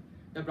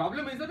 The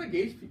problem is that the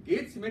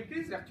gauge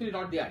symmetry is actually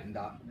not there in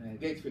the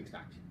gauge fixed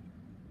action.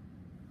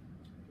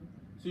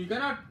 So you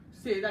cannot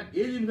say that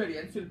gauge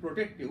invariance will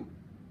protect you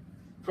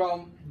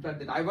from the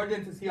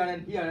divergences here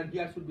and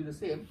here should be the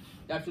same.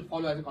 That should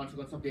follow as a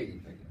consequence of gauge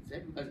invariance,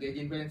 right? Because gauge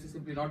invariance is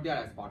simply not there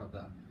as part of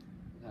the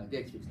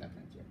gauge fixed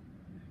Lagrange.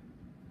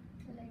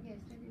 So like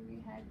yesterday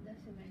we had the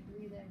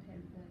symmetry that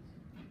helped us.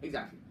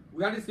 Exactly.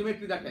 We had a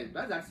symmetry that helped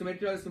us. That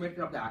symmetry was a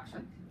symmetry of the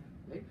action,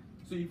 right?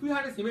 So if we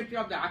had a symmetry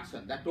of the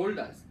action that told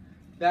us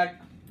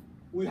that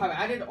we have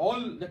added all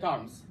the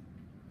terms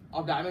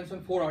of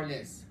dimension 4 or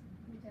less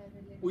Which are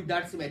related. with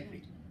that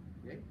symmetry,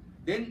 right?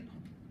 Then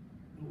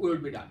we will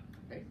be done,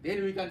 right?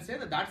 Then we can say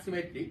that that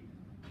symmetry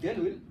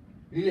then will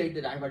relate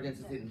the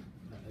divergences in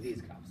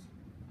these graphs,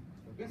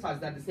 okay? Such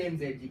that the same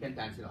ZG can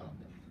cancel all of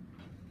them.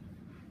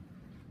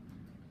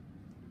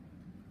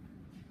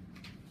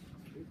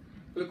 Okay.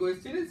 So the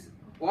question is,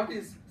 what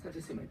is such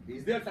a symmetry?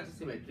 Is there such a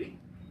symmetry?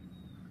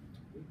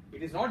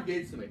 It is not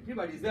gauge symmetry,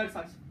 but is there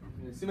such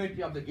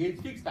symmetry of the gauge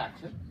fixed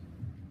action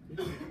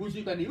which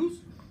you can use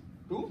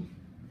to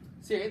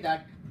say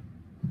that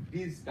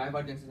these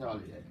divergences are all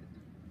related?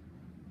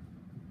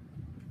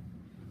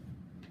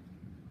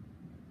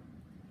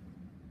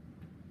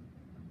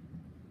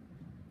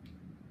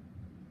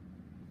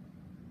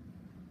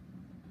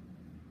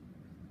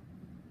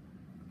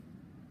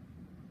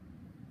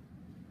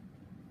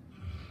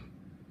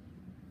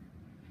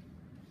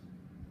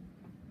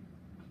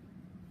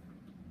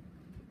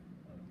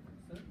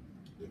 Sir?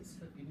 Yes.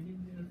 Sir, even if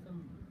there are some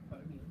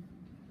fermions,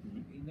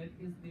 in that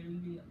case there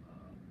will be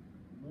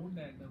mode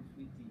diagrams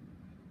with G.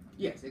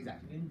 Yes,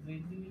 exactly. Then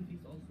ZG will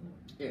fix also.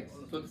 Yes.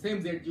 all of So it. the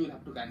same ZG will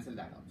have to cancel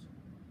that also.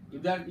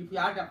 If you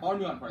add a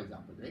fermion, for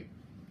example, right,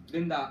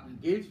 then the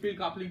gauge field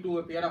coupling to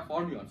a pair of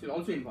fermions will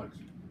also involve G.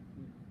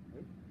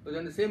 Right? So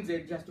then the same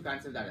ZG has to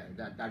cancel that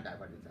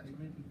divergence as well.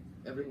 Everything.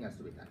 Everything has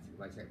to be cancelled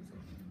by side side.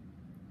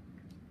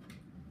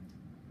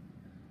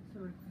 So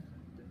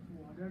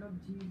the order of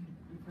G is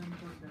different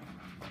for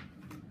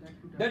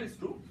that. That is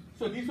true.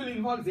 So this will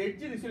involve ZG,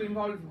 this will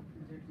involve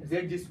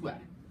ZG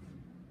square.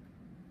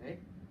 Right?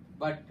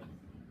 But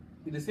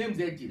with the same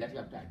ZG that you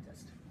have to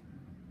adjust.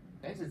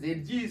 Right? So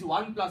ZG is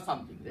 1 plus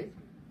something, right?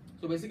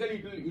 So basically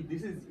it will,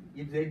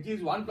 if ZG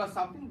is 1 plus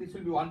something, this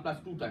will be 1 plus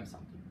 2 times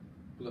something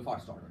to the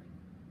first order.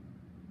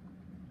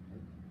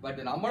 Right? But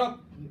the number of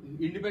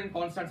independent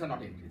constants are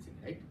not increasing,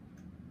 right?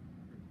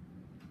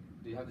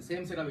 So you have the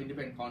same set of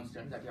independent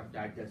constants that you have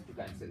to adjust to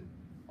cancel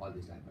all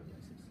these divergences.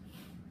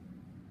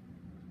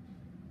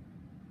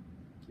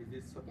 Is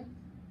this okay?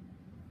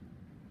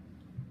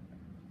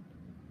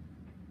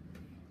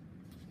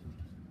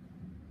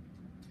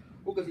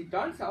 Because it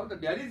turns out that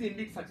there is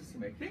indeed such a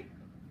symmetry,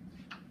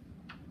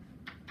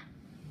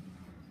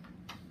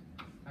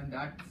 and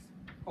that's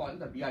called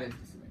the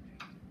BRST symmetry.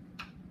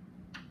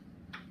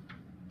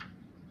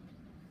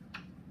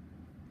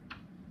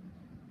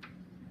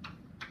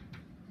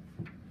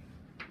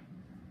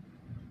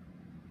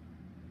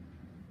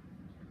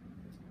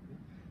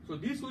 So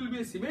this will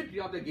be a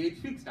symmetry of the gauge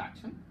fixed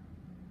action,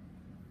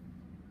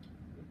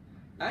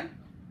 and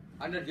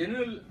under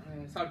general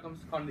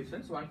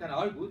conditions, one can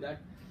argue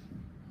that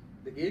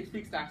the gauge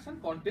fixed action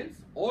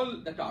contains all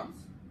the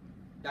terms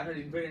that are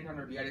invariant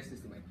under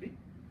BRST symmetry,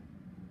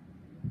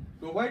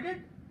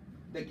 provided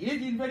the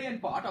gauge invariant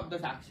part of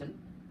this action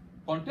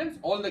contains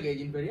all the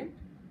gauge invariant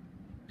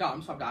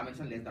terms of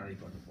dimension less than or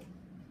equal to 4.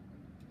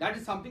 That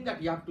is something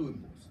that you have to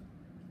impose.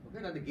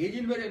 Okay, that the gauge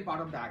invariant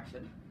part of the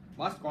action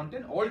must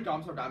contain all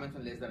terms of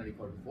dimension less than or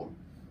equal to 4.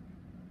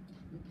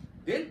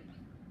 Then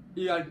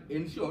you are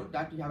ensured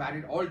that you have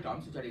added all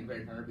terms which are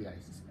invariant under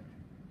BRST symmetry.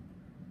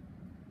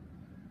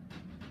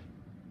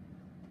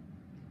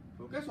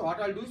 Okay, so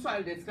what I'll do is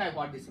I'll describe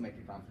what this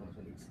symmetric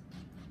transformation is.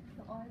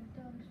 So all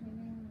terms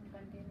meaning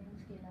containing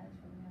scalars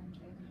from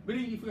the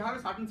Meaning if you have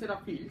a certain set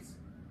of fields,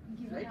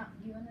 given right?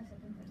 Given a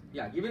certain set.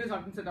 Yeah, given a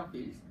certain set of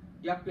fields,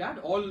 you have to add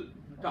all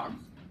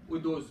terms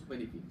with those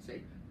many fields,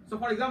 right? So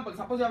for example,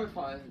 suppose you have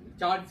a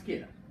charge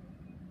scalar,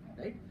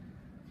 right?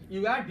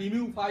 You add d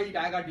mu phi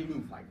dagger d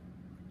mu phi,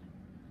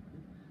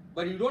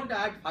 but you don't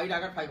add phi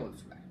dagger phi whole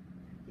square,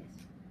 Yes.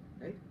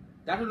 right?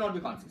 That will not be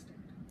consistent.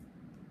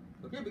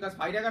 Okay, because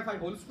phi dagger phi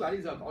whole square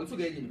is also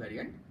gauge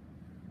invariant,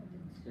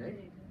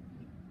 right?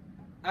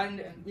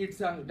 And it's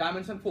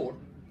dimension 4,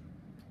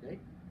 right?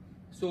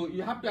 So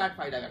you have to add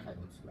phi dagger phi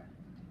whole square.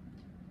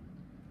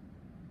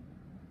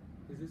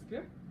 Is this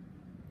clear?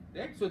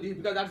 Right? So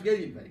because that's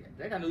gauge invariant,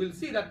 right? And we will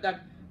see that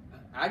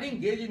adding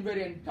gauge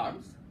invariant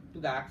terms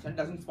to the action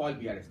doesn't spoil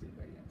BRST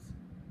invariance.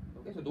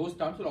 Okay, so those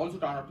terms will also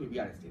turn out to be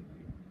BRST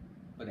invariant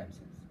for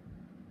themselves.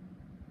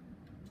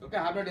 Okay,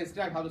 I have not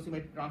described how the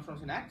symmetric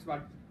transformation acts,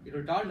 but it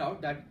will turn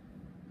out that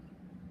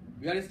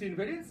BRST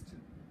invariance,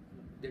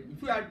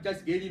 if you add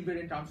just gauge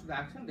invariant terms to the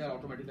action, they will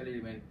automatically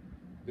remain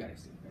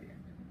BRST invariant.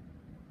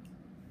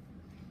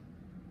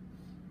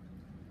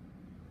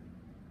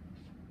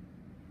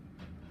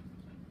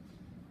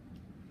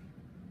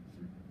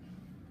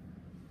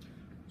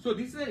 So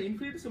this is an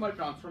infinitesimal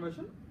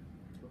transformation.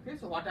 Okay,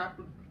 so what I have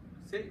to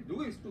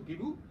do is to give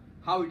you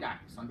how it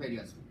acts on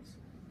various fields.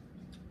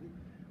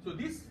 So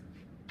this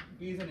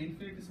is an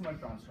infinitesimal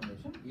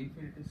transformation.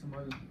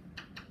 Infinitesimal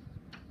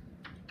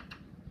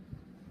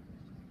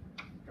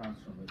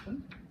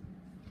transformation.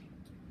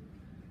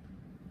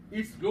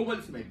 Its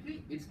global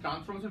symmetry, its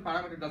transformation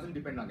parameter doesn't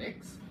depend on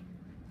x,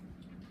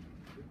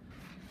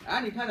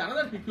 and it has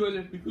another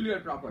peculiar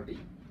property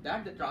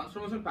that the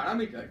transformation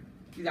parameter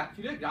is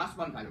actually a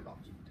Grassmann valued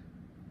object.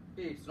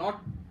 Okay, it's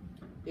not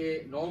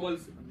a normal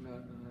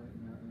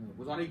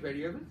bosonic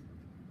variable,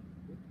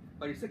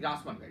 but it's a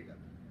Grassmann variable.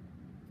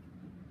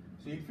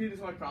 So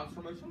infinitesimal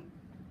transformation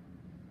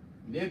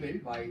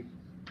labeled by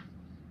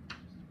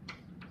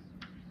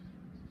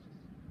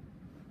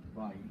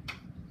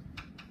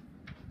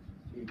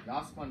a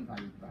Grassmann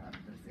valued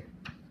parameter set.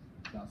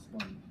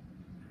 Grassmann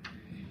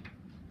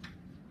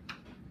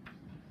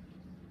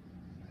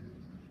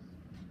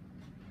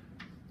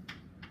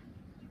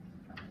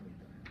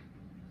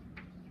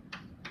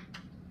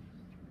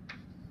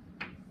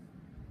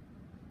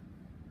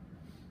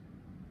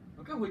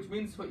which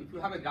means if you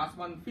have a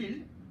Grassmann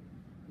field,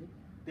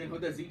 then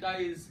whether zeta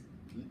is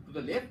to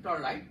the left or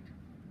right,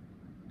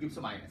 gives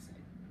a minus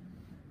sign.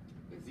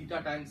 Okay,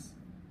 zeta times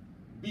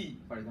b,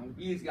 for example,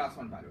 b is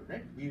Grassmann valued,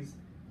 right? B is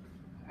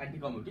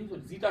anti-commutative,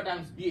 so zeta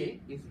times ba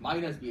is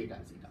minus ba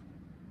times zeta.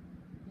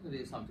 So there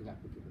is something I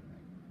have to keep in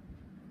mind.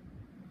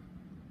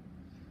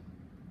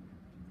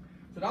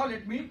 So now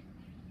let me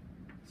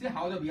see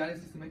how the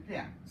BRST symmetry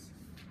acts.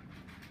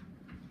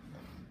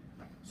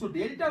 So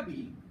delta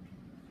b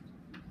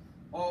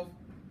of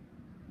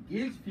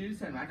gauge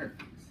fields and matter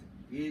fields,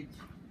 gauge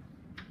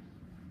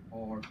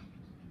or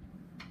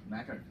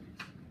matter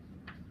fields,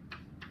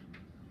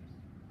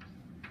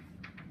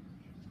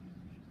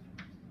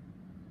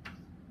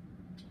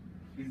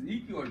 is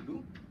equal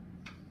to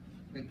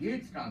the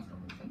gauge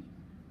transformation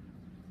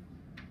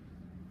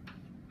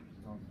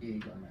of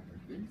gauge or matter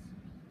fields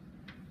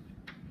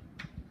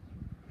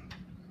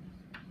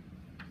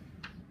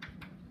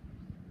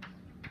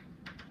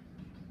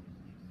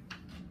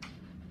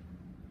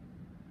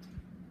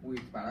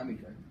with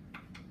parameter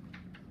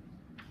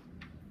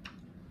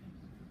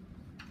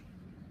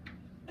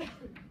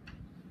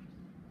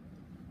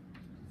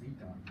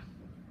zeta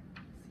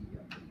c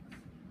of x.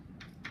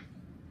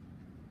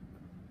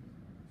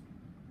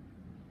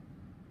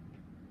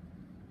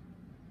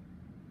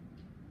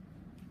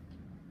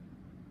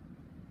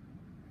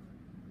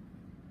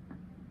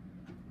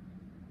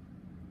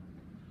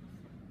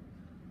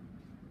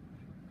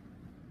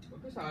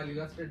 Okay, so I'll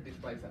illustrate this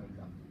by some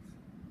examples.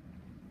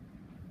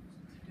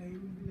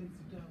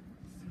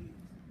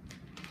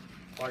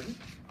 Pardon?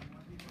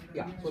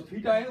 Yeah, so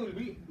theta a will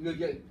be,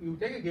 you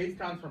take a gauge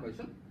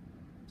transformation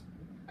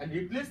and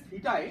replace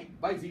theta a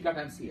by zeta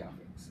times c of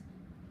x.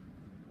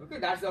 Okay,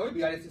 that's the way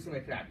BRST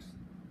symmetry acts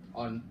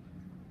on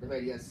the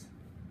various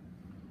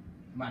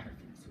matter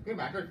fields. Okay,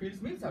 matter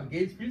fields means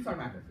gauge fields or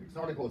matter fields,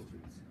 not a ghost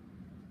fields.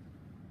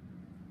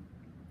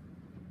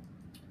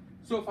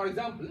 So for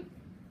example,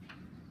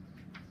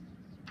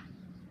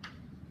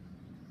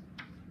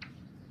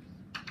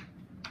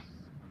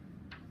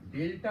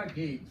 delta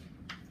gauge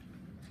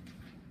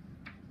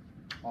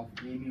of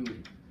A mu A.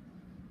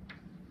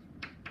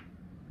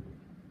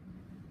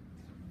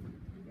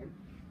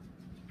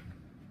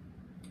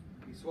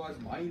 This was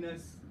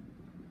minus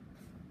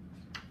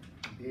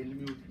del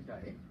mu theta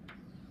A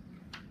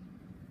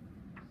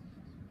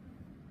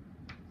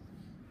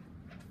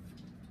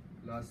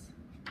plus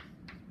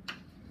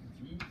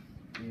G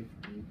F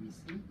A B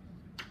C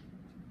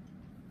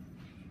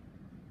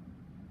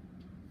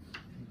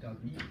theta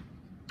B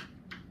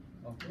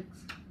of x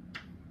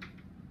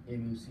A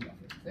mu C of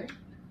x, right?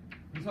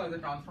 This was the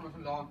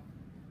transformation law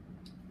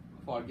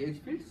for gauge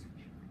fields.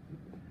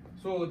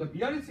 So the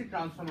BRC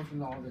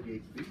transformation law of the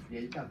gauge fields,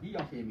 delta B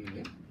of A mu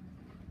A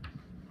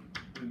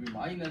will be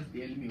minus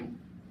del mu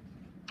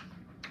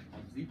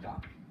of zeta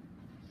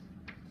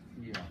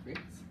C A of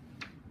x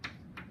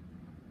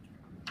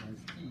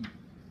plus E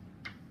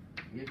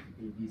F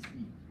A B C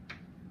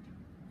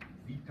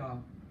zeta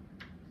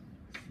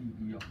C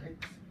B of x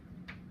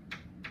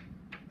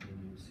A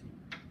mu C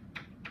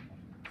of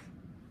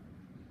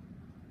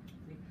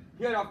x.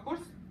 Here, of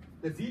course,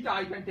 the zeta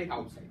I can take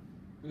outside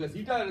because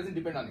zeta doesn't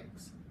depend on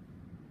x.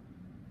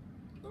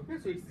 Okay,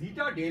 so it's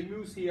zeta del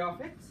mu C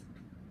of x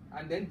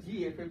and then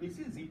G F A B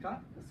C zeta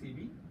C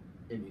B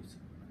A mu C.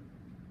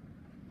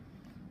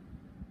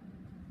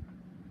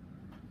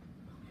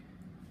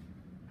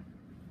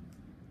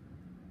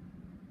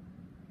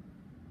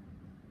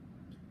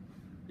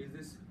 Is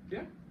this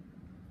clear?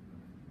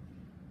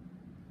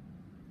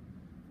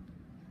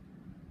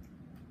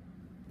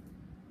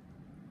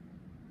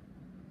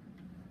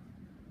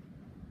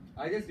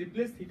 I just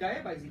replace theta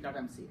A by zeta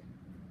times C A.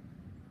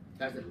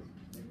 That's the rule.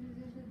 This is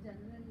the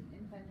general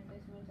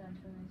infinitesimal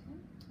transformation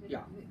with,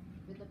 Yeah.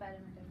 with the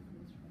parameter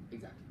replaced.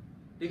 Exactly.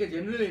 Take a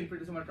general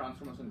infinitesimal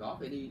transformation law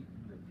of any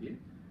field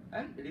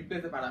and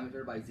replace the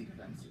parameter by zeta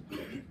times C.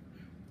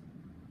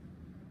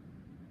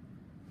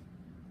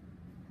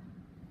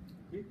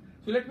 Okay.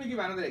 So let me give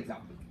another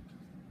example.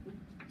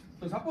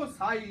 So suppose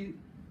psi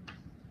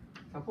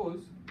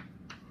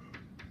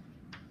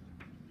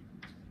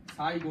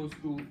goes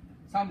to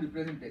some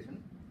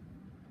representation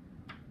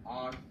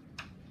R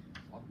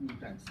of u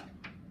times psi.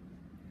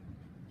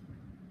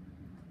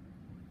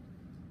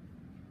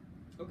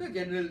 Okay,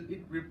 general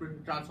it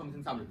transforms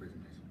in some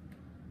representation.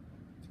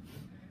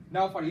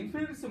 Now for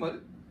infinitesimal,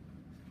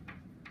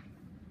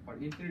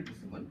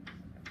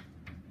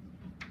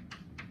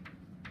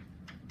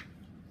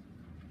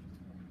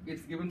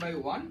 it's given by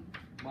 1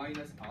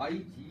 minus I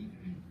G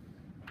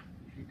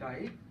theta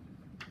A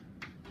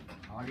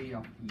R A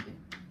of T A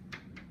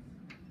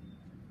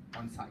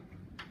on psi.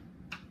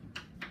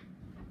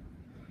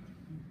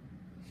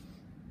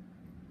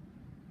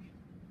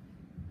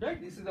 Right?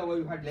 This is the way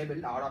you had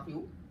labeled R of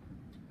U.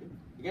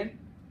 Again,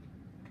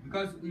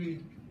 because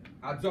we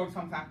absorbed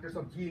some factors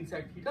of G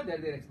inside theta, there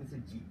is an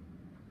explicit G.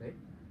 Right?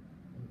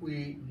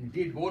 We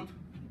did both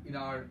in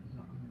our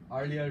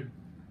earlier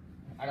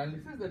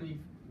analysis that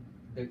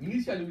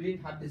initially we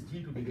didn't have this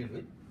G to begin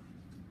with,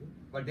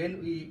 but then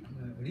we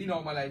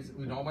normalize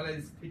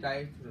theta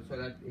A so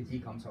that a G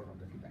comes out of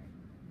the theta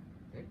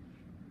A. Right?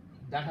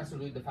 That has to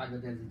do with the fact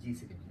that there is a G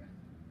sitting here.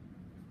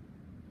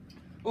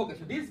 Okay,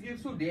 so this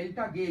gives you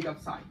delta gauge of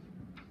psi.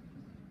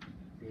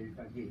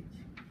 Delta gauge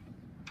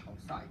of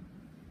psi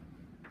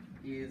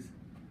is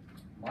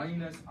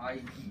minus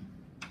IG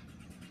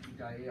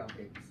theta A of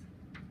x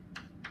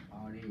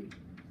RA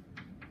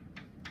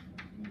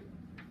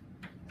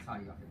psi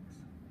of x.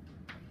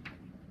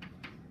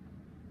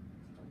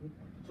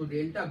 So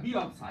delta B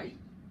of psi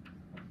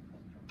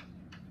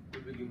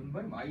will be given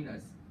by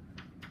minus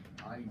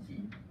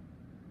IG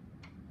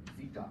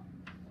zeta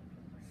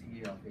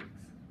CA of x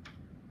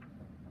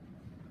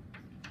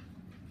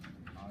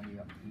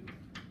RA of T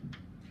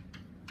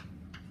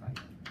psi of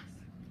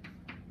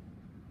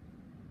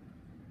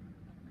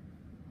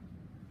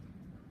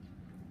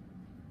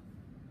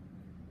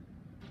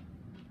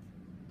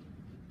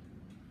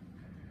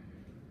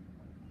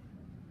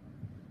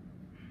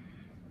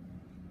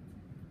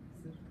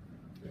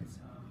x.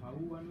 How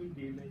one will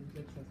realize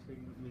that such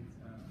kind of means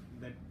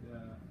that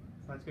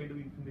such kind of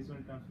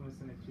infinitesimal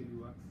transformation actually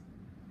works?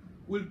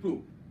 Will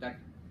prove that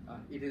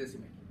it is a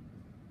symmetry.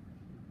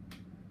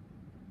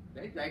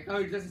 Right now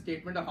it's just a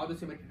statement of how the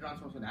symmetry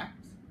transformation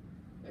acts,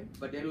 right?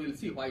 But then we will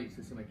see why it's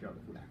a symmetry of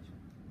the full action.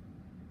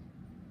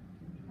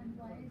 And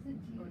why is the G?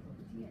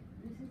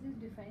 This is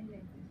just defined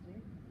like this,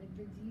 right? Like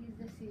the G is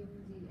the same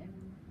G and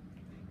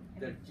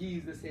The G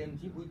is the same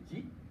G. Which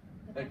G?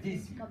 the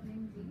GC.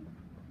 coupling G.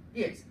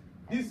 Yes.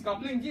 This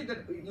coupling G, that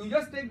you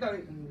just take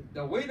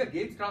the way the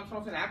gauge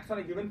transformation acts on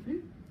a given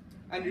field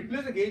and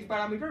replace the gauge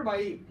parameter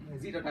by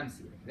zeta times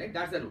C. Right?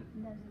 That's the rule.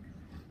 That's it.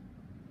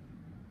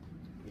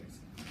 Yes.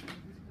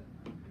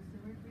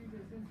 Symmetry is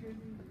essentially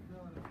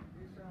the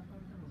gauge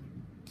transformation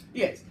only.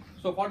 Yes.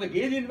 So for the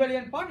gauge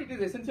invariant part, it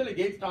is essentially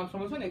gauge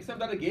transformation, except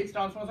that the gauge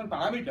transformation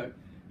parameter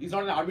is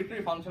not an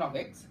arbitrary function of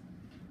x,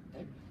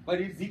 right?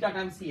 But it's zeta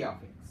times C of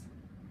x.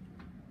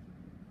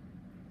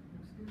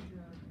 But still, this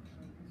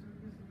will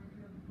be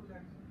symmetry of the full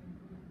action,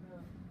 including the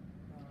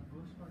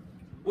gauge part.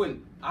 Well,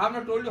 I have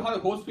not told you how the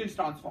host fields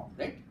transform,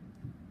 right?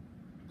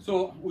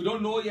 So we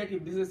don't know yet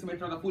if this is a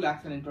symmetry of the full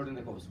action including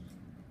the host.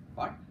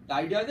 But the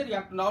idea is that you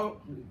have to now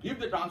give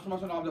the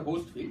transformation of the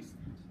host fields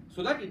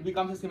so that it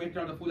becomes a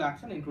symmetry of the full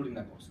action including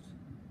the host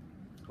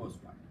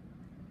part.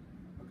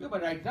 Okay,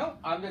 but right now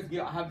I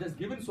have just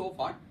given so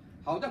far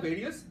how the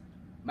various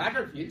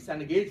matter fields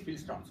and the gauge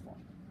fields transform.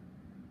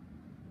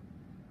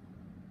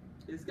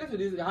 So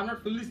I have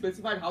not fully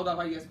specified how the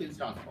various fields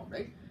transform,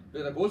 right?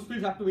 Because the host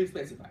fields have to be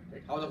specified,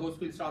 right? How the host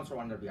fields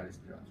transform under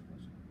BRST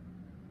transformation.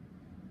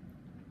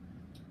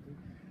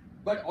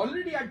 But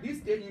already at this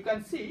stage you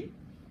can see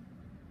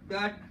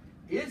that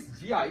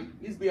SGI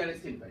is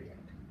BRST invariant.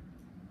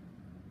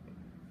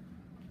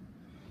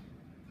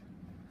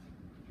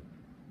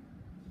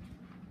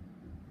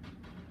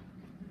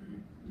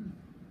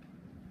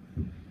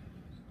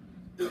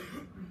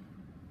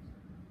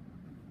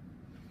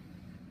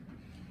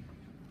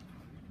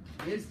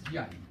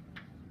 SGI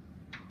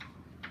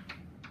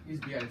is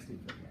BRST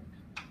invariant.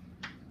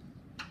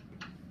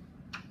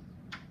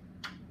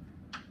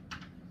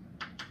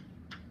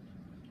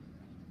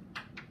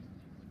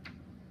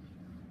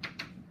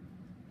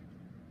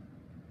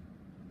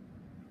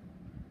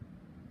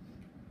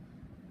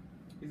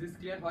 Is this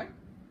clear? Why?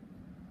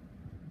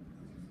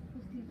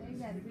 Theta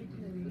is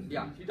arbitrary.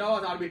 Yeah, theta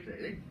was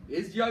arbitrary, right?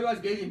 SGI was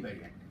gauge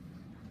invariant,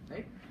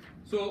 right?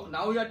 So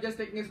now we are just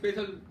taking a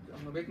special,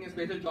 making a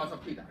special choice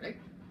of theta, right?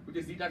 Which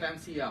is theta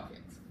times C of x.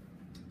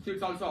 So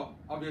it's also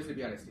obviously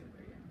BRST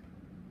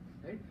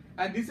invariant, right?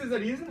 And this is the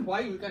reason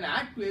why we can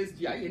add to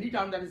SGI any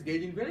term that is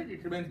gauge invariant,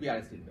 it remains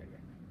BRST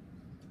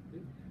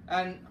invariant.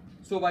 And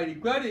so by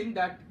requiring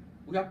that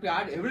we have to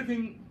add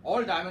everything,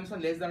 all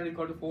dimension less than or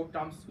equal to 4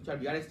 terms which are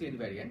BRST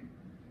invariant,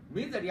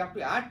 means that you have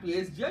to add to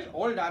SGI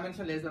all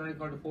dimension less than or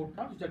equal to 4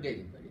 terms which are gauge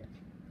invariant.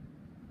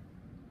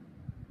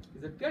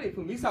 Is that clear? If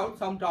you miss out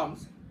some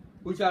terms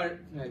which are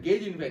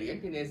gauge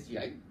invariant in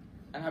SGI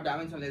and have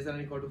dimension less than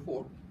or equal to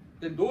 4,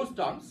 then those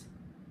terms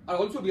are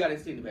also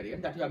BRST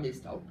invariant that you have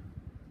missed out.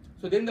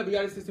 So then the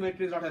BRST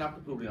symmetry is not enough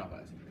to prove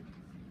renormalizability,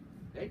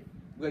 right?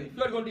 Because if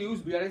you are going to use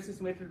BRST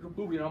symmetry to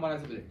prove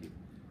renormalizability,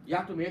 you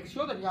have to make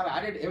sure that you have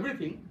added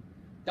everything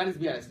that is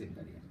BRST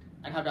invariant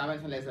and have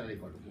dimension less than or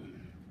equal to 4.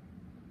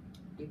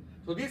 Okay?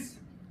 So this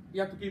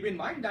you have to keep in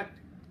mind that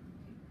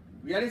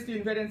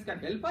BRST invariance can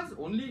help us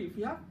only if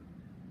you have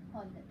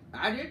All that.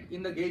 added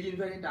in the gauge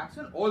invariant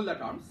action all the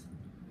terms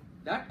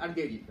that are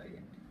gauge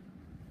invariant,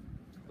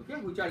 okay,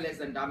 which are less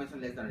than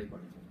dimension less than or equal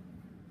to 4.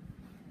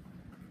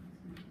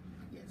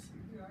 Yes.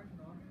 If you add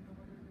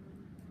non-renormalizable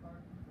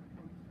part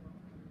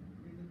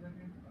gauge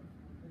invariant part,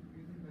 like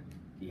gauge invariant,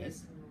 Yes.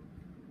 so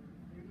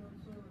they will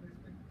also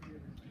respect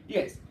BRST.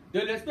 Yes, they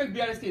will respect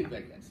BRST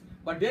invariance,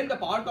 but then the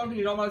power counting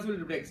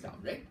renormalizability breaks down,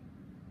 right?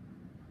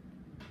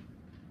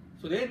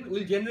 So then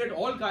we'll generate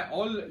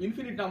all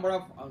infinite number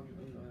of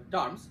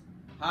terms,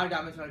 higher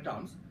dimensional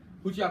terms,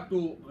 which you have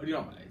to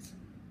renormalize. So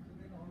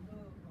then also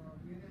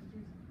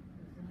BRST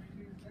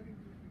symmetry is that it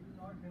will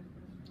not help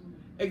us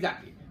to.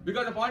 Exactly,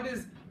 because the point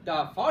is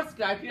the first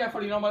criteria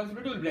for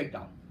renormalizability will break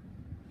down,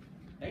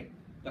 right?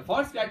 The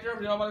first criteria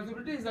of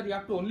renormalizability is that you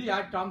have to only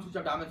add terms which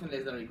have dimension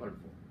less than or equal to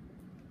 4.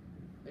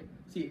 Right?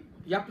 See,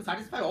 you have to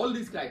satisfy all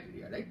these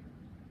criteria, right?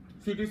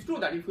 So it is true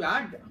that if you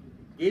add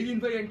gauge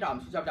invariant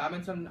terms which have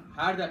dimension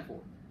higher than 4,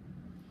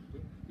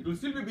 okay, it will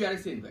still be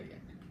BRST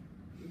invariant,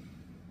 okay,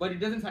 but it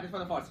doesn't satisfy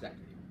the first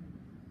criteria.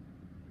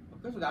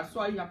 Okay, so that's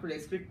why you have to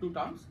restrict to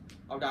terms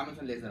of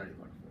dimension less than or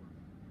equal to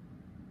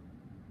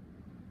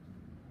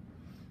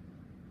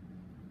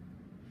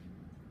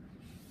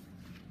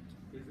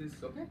 4. Is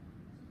this okay?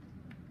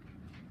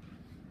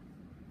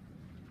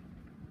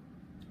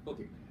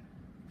 Okay.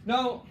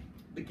 Now,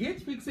 the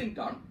gauge fixing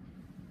term,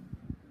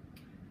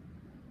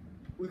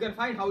 we can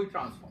find how it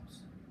transforms,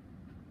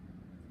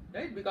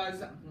 right?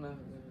 Because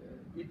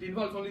it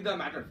involves only the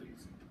matter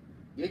fields.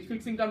 Gauge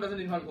fixing term doesn't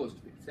involve host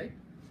fields, right?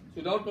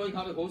 So without knowing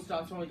how the host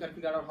transform, we can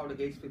figure out how the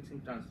gauge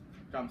fixing terms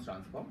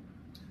transform,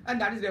 and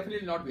that is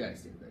definitely not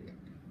BRST invariant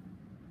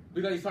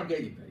because it's not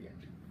gauge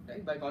invariant,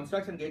 right? By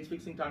construction, gauge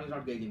fixing term is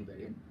not gauge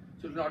invariant,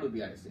 so it will not be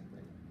BRST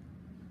invariant.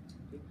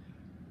 Okay?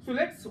 So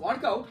let's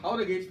work out how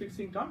the gauge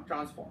fixing term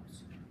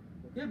transforms,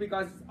 okay?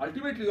 Because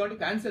ultimately we want to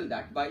cancel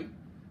that by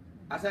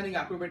assigning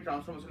appropriate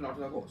transformation not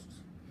to the hosts.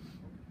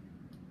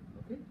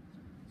 Okay,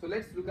 so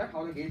let's look at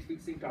how the gauge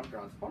fixing term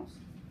transforms.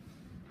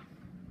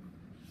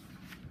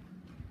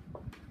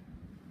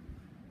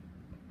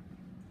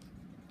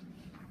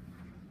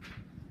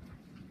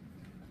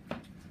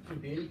 So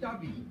delta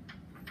B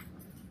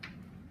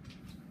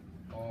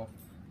of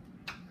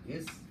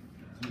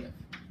SGF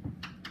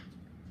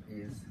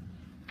is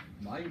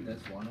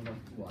minus 1 over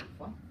 2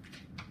 alpha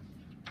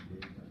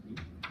delta B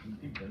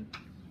integral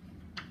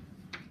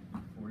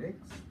 4x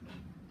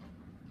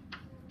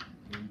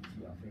H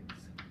of x.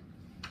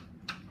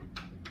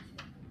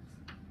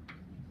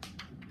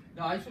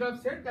 Now I should have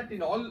said that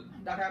in all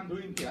that I am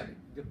doing here,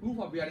 the proof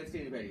of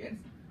BRST invariance,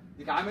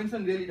 the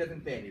dimension really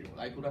doesn't play any role.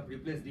 I could have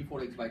replaced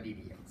d4x by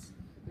ddx.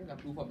 Okay, the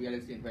proof of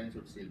BRST invariance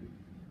would still be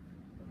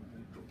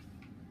true.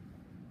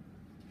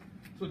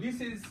 So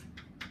this is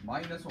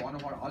minus 1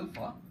 over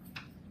alpha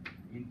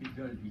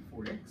integral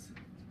d4x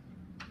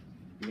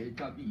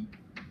delta b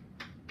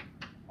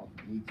of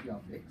h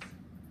of x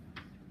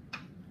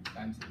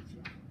times h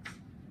of x.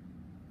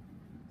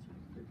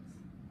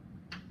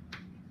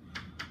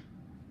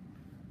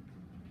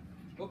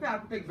 Okay, I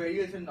have to take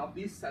variation of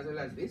this as well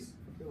as this.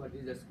 Okay, what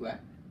is the square?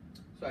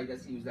 So I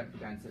just use that to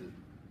cancel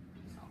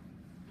this out.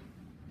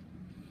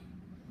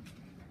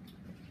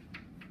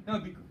 Now,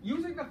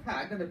 using the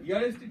fact that the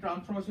BRST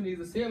transformation is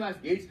the same as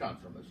gauge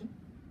transformation,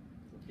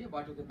 okay,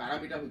 but with the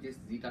parameter which is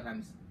zeta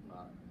times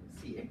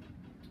Ca,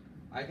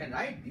 I can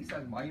write this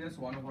as minus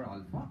 1 over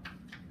alpha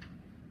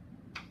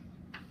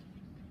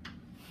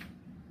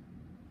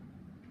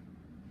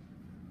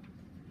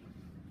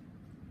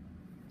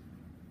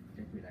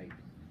let me write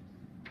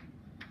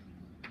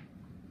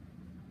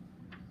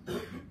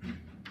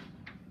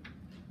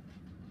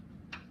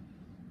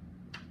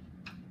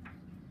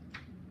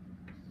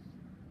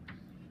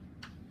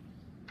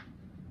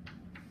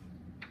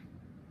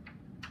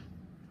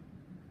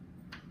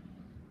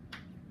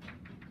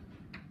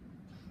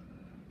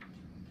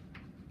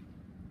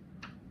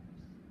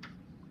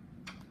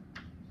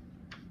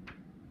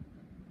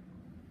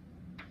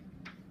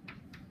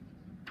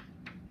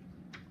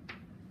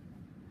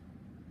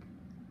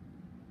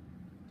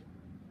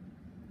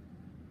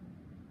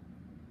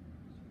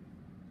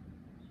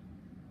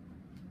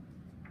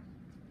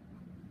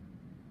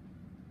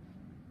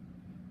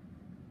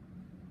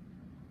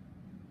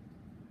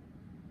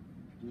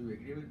do you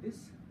agree with this?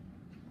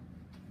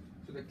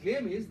 So the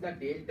claim is that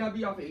delta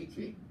B of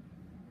HA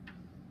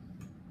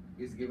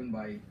is given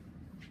by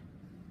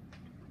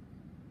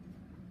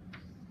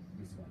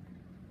this one.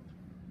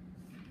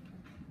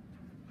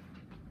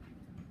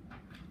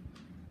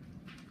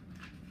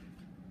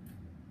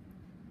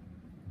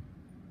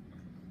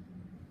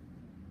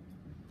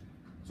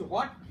 So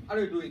what are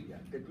we doing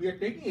here? That we are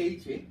taking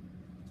HA,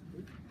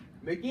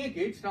 making a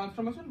gauge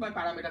transformation by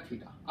parameter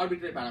theta,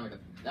 arbitrary parameter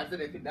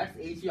theta. That's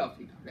HA of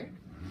theta, right?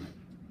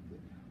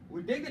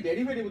 We take the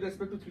derivative with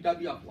respect to theta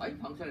b of y,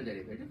 functional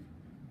derivative,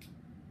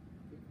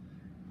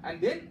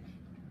 and then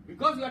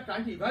because we are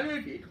trying to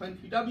evaluate it when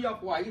theta b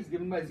of y is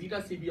given by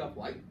zeta cb of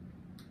y,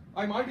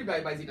 I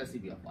multiply by zeta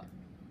cb of y.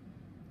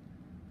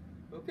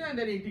 Okay, and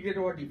then integrate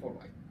over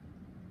d4y.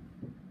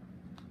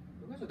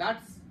 Okay, so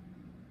that's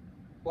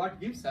what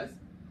gives us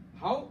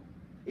how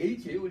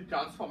HA will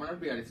transform under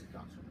BRST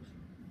transformation.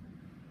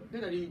 Okay,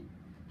 that you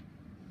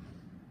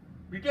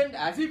pretend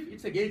as if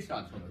it's a gauge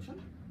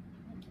transformation.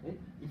 Okay.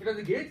 If it is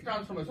a gauge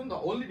transformation, the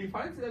only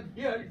difference is that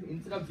here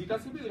instead of zeta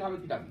cb, we will have a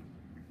theta b.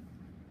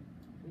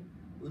 Okay.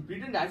 We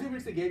pretend as if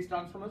it's a gauge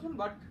transformation,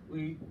 but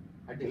we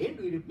at the end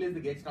we replace the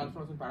gauge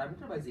transformation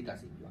parameter by zeta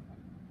cb of y.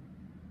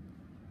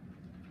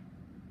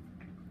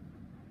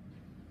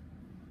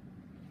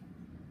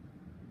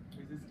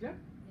 Is this clear?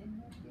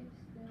 In that case,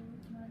 there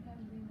would not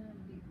have been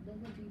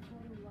there's a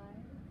d4y.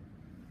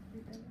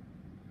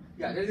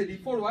 Yeah, there is a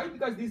d4y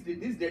because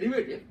this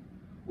derivative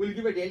will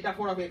give a delta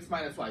 4 of x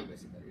minus y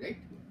basically, right?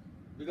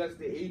 Because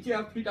the HA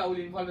of theta will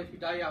involve a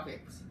theta a of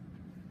x.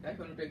 Right?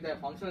 When you take the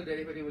functional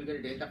derivative, you will get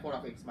a delta 4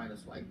 of x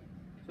minus y.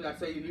 So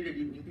that's why you need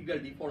an integral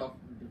d4 of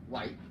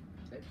y.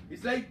 Right?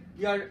 It's like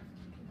you are,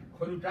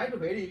 when you try to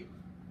vary,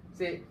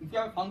 say, if you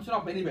have a function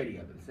of many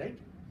variables, right?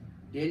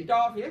 Delta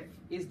of f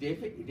is del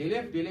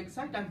f del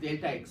xi times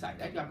delta xi,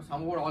 right? You have to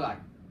sum over all I.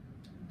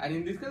 And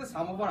in this case, the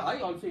sum over I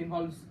also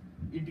involves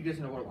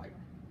integration over y.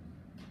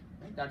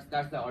 Right?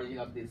 That's the origin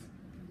of this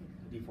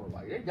d4y,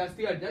 right?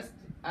 Just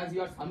as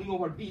you are summing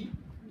over b,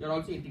 you are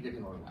also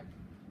integrating over y.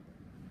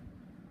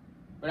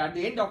 But at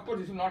the end, of course,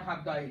 you should not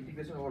have the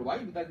integration over y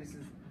because this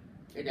is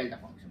a delta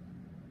function.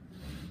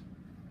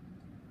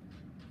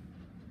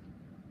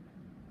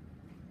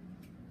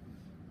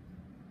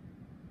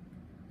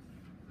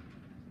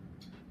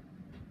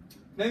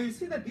 Now you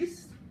see that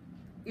this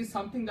is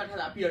something that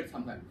has appeared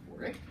somewhere before,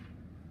 right?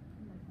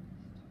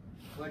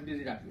 When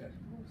did it appear?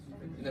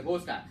 In the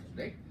ghost action,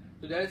 right?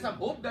 So there is some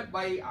hope that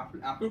by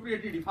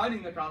appropriately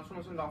defining the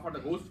transformation of the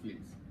ghost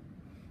fields,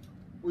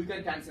 we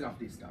can cancel off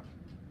this term.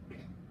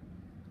 Okay.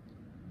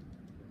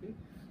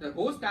 The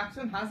ghost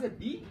action has a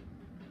B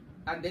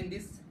and then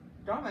this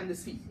term and the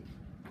C.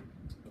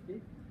 Okay.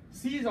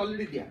 C is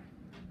already there.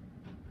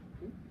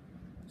 Okay.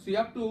 So you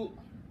have to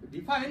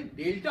define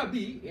delta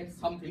B as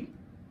something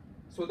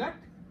so that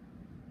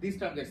this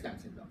term gets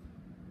cancelled off.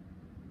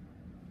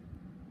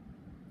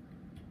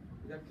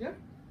 Is that clear?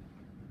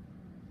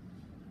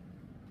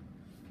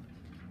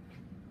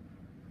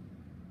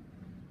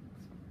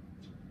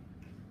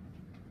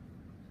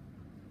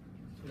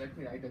 So let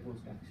me write a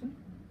ghost action.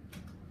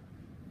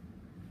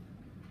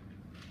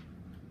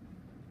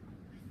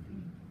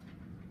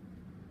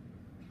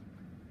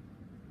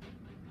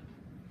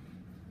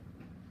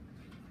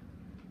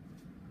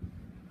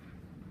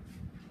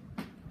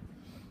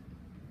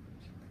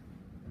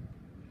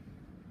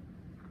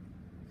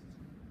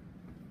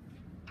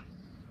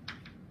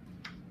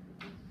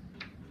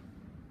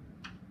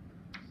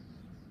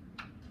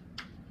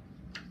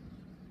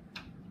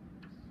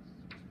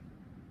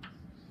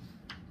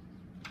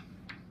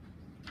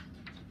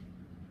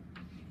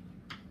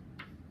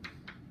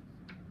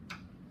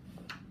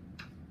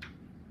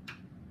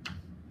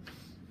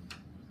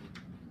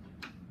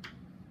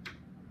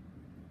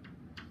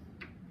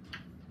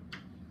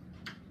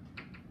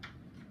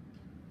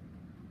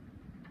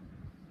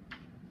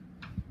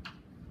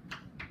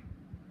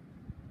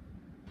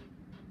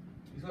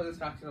 This was the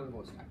structure of the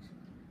post action.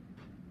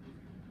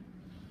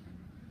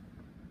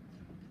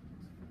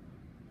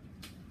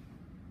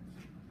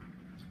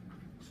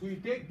 So we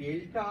take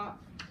delta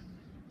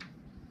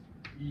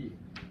E.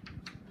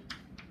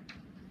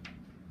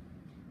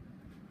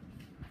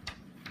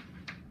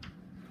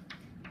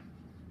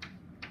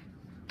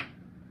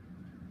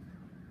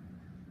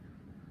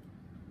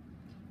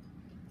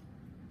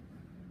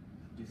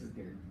 This is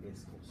the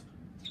S cost.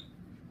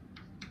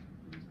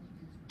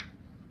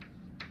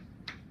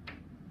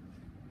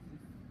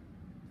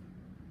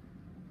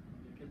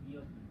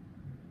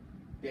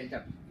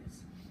 Delta B, yes.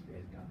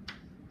 Delta.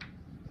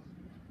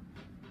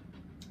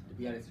 The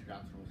BR is the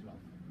transformation of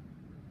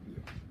B.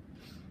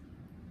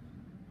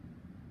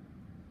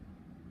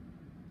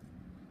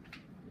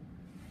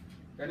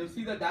 Can you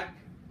see that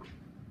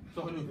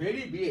so when you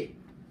vary BA,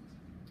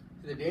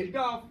 so the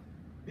delta of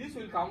this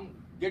will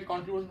get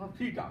contribution from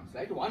three terms,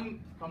 right?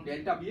 One from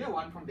delta BA,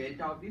 one from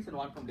delta of this, and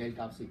one from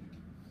delta of C.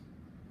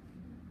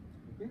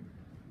 Okay?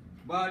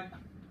 But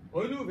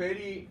when you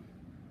vary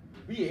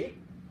BA,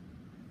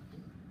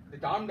 the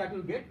term that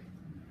you get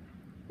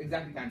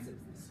exactly cancels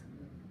this.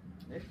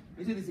 Right?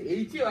 You see this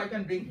HA I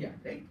can bring here,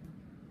 right?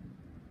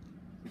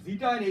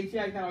 Zeta and HA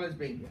I can always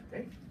bring here,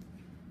 right?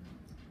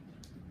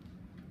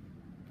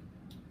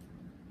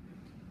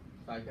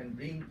 So I can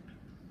bring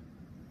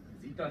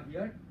zeta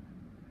here,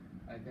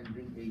 I can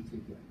bring HA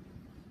here.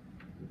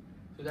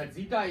 So that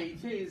zeta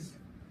HA is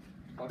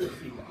what you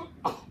see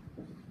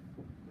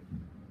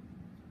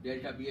here.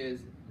 Delta BA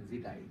is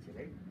zeta HA,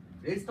 right?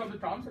 Rest of the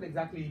terms are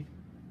exactly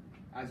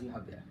as you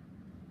have there.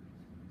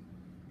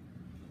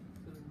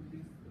 So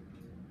this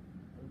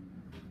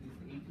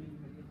H will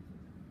vary.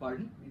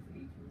 Pardon? This H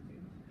will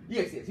change.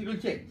 Yes, it will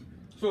change.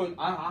 So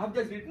I have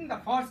just written the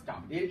first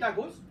term. Delta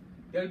goes,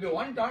 there will be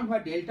one term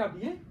where delta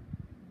BA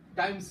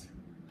times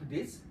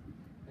this,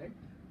 right?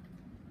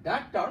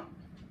 That term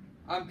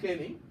I am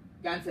claiming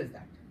cancels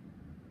that.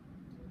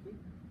 Okay.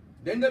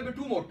 Then there will be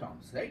two more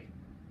terms, right?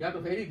 You have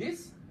to vary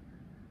this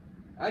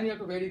and you have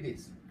to vary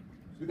this.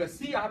 Because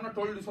C I have not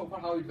told you so far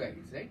how it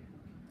varies, right?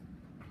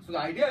 So the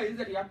idea is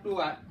that you have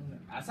to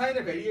assign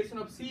a variation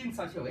of C in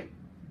such a way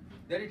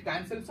that it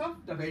cancels off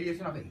the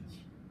variation of H.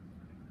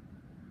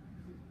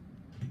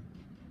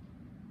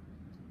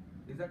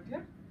 Is that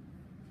clear?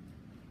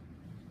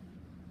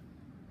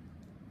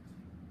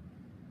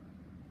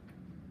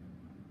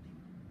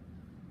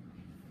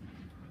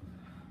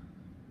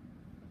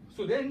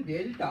 So then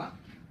delta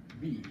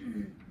B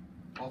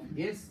of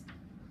S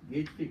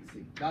gauge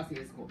fixing plus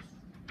S cost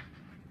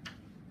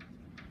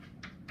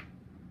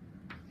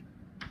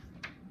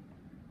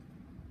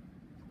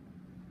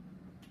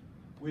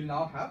will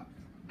now have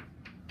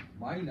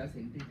minus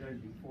integral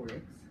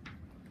d4x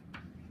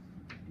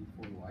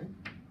d4y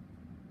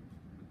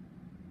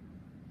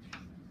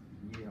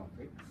dA of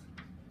x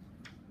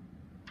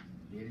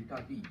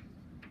delta B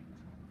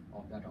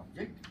of that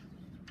object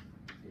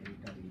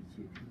delta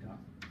HA theta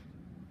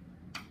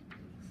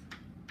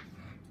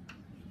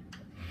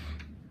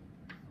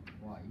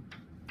y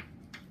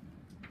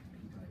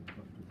theta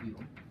equal to 0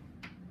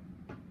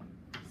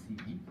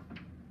 CE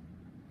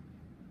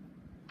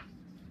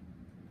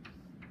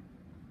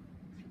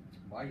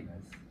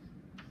minus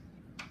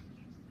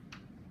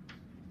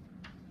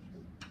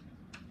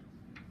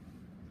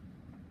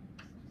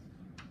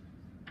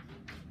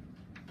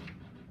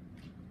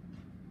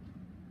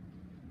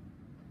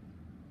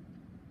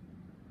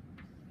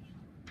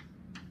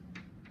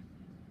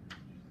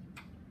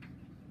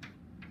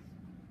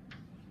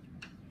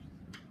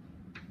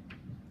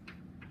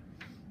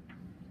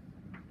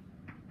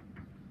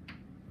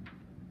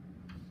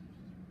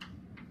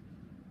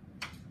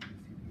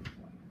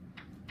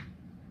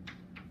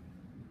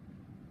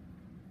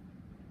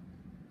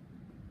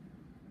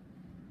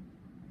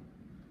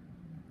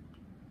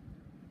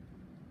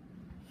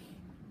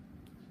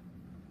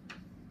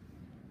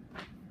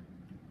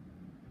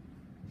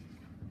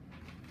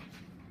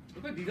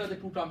because these are the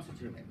two terms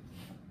which remain.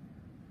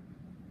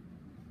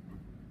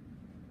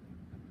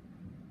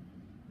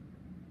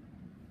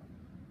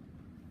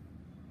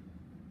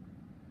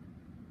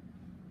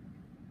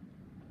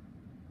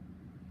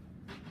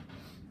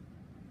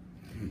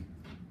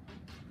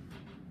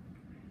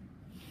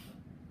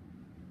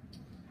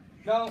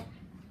 Now,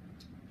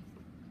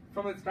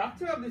 from the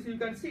structure of this, you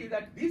can see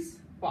that this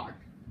part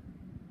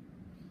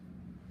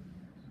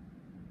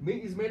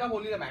is made of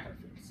only the matter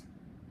fields.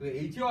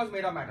 The HA was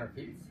made of matter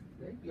fields.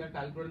 Right? We are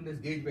calculating this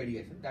gauge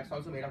variation. That's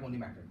also made of only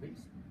matter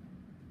fields.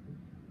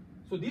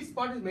 So this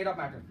part is made of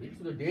matter fields.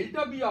 So the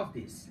delta B of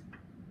this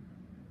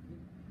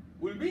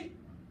will be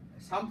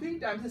something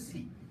times the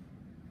C.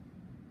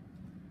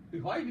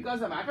 Why?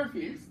 Because the matter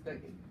fields,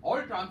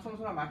 all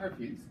transformation of matter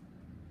fields,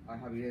 I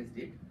have erased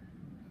it,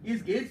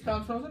 is gauge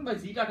transformation by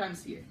zeta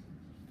times CA.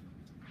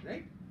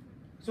 Right?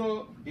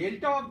 So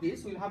delta of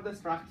this will have the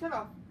structure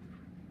of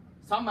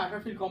some matter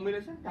field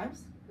combination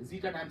times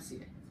zeta times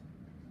CA.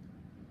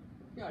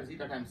 Yeah, or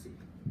zeta times C.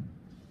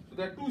 So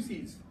there are two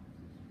C's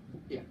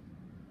here.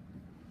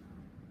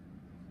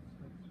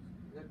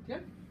 Is that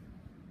clear?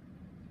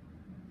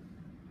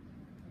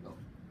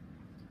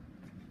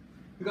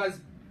 because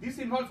this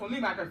involves only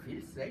matter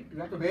fields, right? You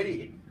have to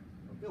vary it,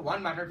 okay,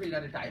 one matter field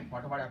at a time,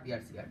 whatever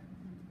appears here.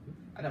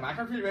 And the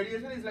matter field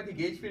variation is like a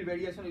gauge field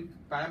variation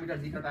with parameter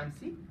zeta times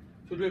c,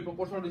 so it will be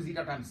proportional to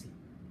zeta times c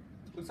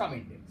with some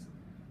index.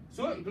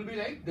 So it will be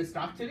like the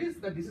structure is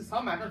that this is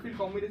some matter field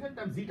combination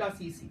times zeta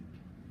cc.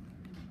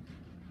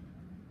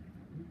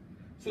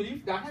 So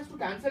if that has to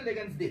cancel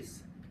against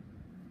this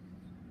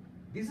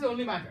is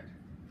only matter,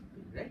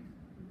 right?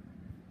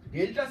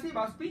 Delta c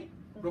must be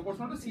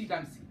proportional to c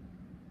times c.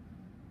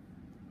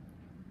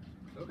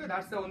 Okay,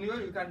 that's the only way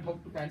you can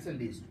hope to cancel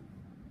these two.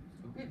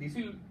 Okay, this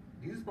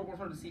is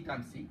proportional to c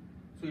times c,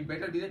 so it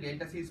better be that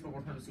delta c is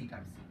proportional to c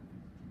times c.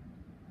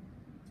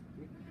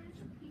 Okay.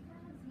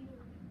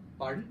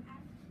 Pardon?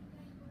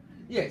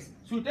 Yes,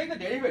 so you take the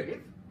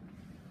derivative,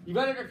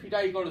 evaluate at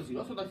theta equal to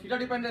 0, so the theta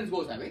dependence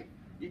goes away.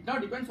 It now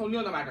depends only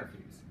on the matter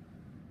fields.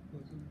 So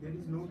there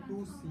is no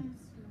two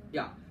C's.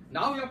 Yeah,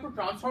 now you have to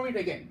transform it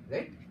again,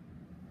 right?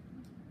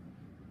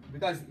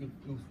 Because if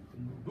you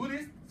do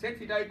this, set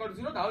theta equal to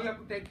 0, now you have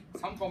to take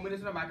some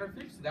combination of matter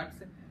fields, that's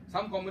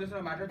some combination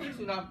of matter fields,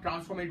 you now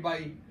transform it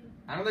by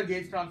another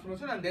gauge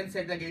transformation and then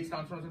set the gauge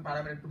transformation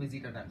parameter to be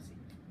zeta times c.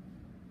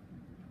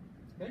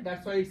 Okay?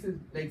 That's why it's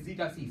like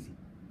zeta cc.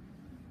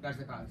 That's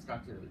the kind of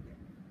structure we get.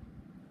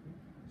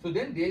 So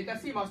then delta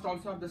c must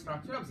also have the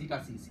structure of zeta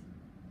cc.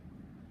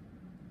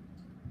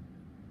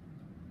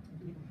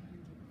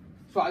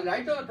 So I'll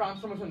write down the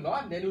transformation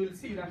law and then we will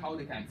see that how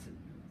they cancel.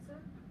 Sir,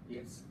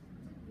 Yes.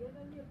 here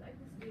when we applied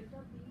this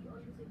delta b on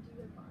this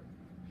integral part,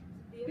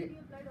 so there we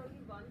applied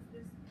only once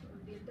this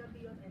delta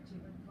b on HA,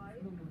 but why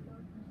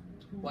not?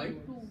 Why?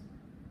 Two.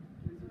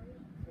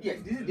 Yes,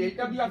 this is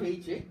delta b of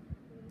HA.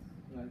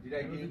 Did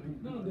I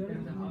give? No, there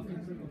is a half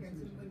integral.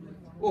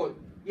 Oh,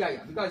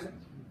 yeah, because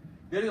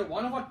there is a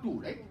 1 over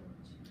 2, right?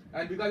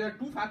 And because there are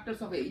two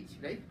factors of H,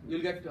 right?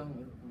 You'll get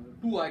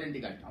two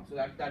identical terms. So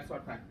that's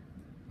what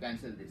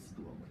cancel this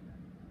 2 over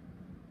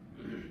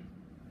here.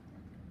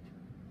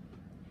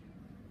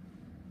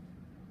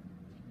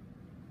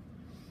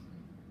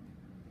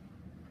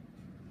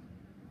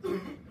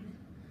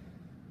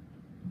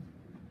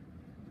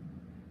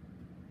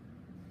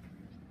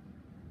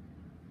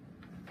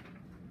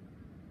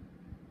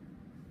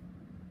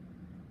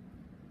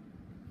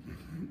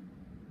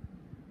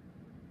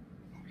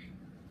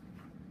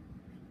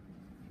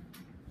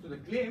 So the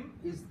claim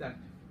is that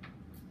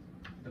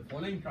the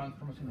following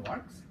transformation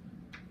works.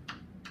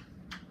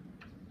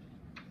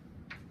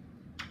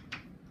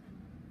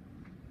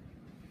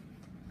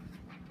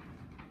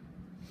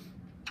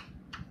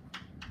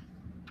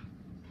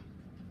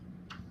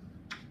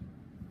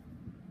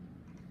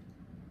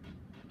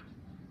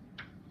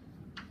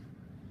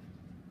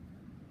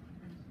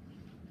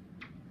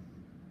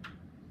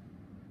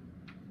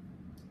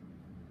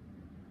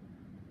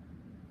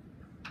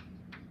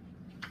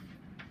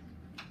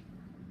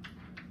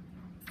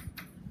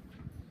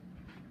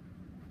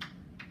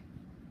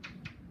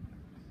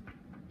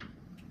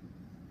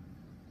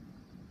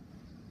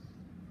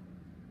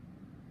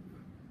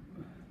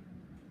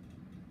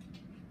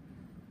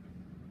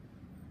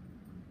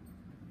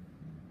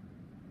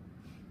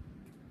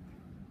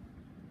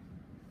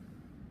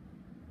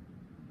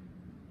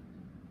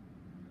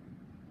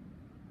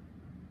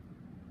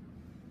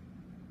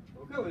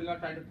 Okay, we'll now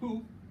try to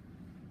prove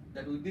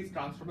that with this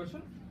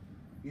transformation,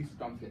 these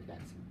terms get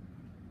cancelled.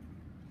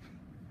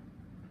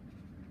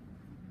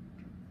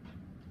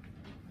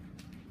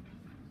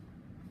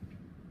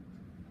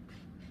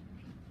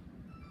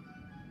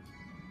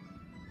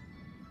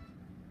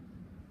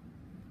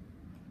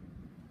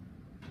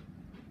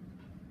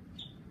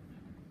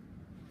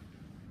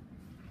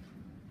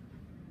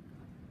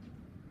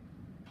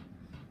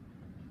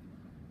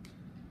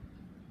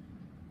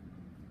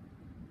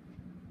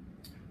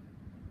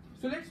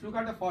 So let's look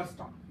at the first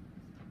term.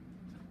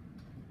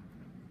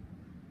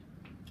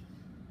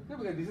 Okay,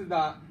 because this is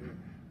the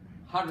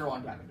harder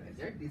one to analyze,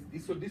 right?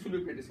 This will be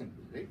pretty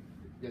simple, right?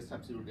 Just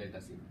substitute delta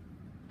c.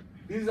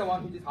 This is the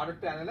one which is harder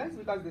to analyze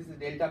because this is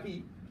delta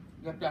p.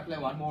 You have to apply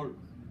one more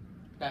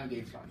time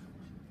gauge transformation.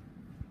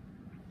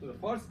 So the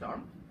first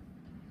term .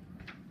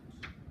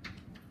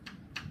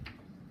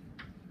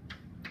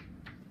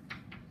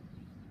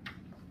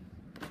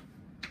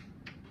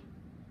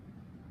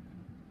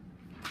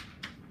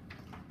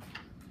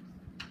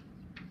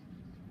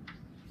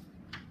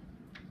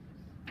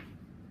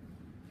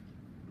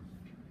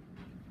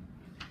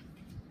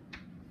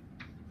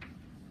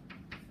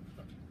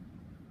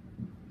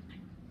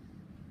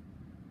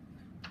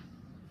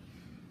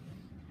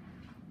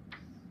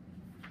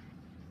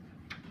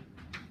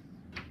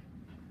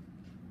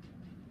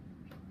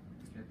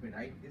 Let me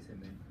write this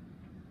and then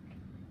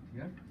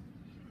here.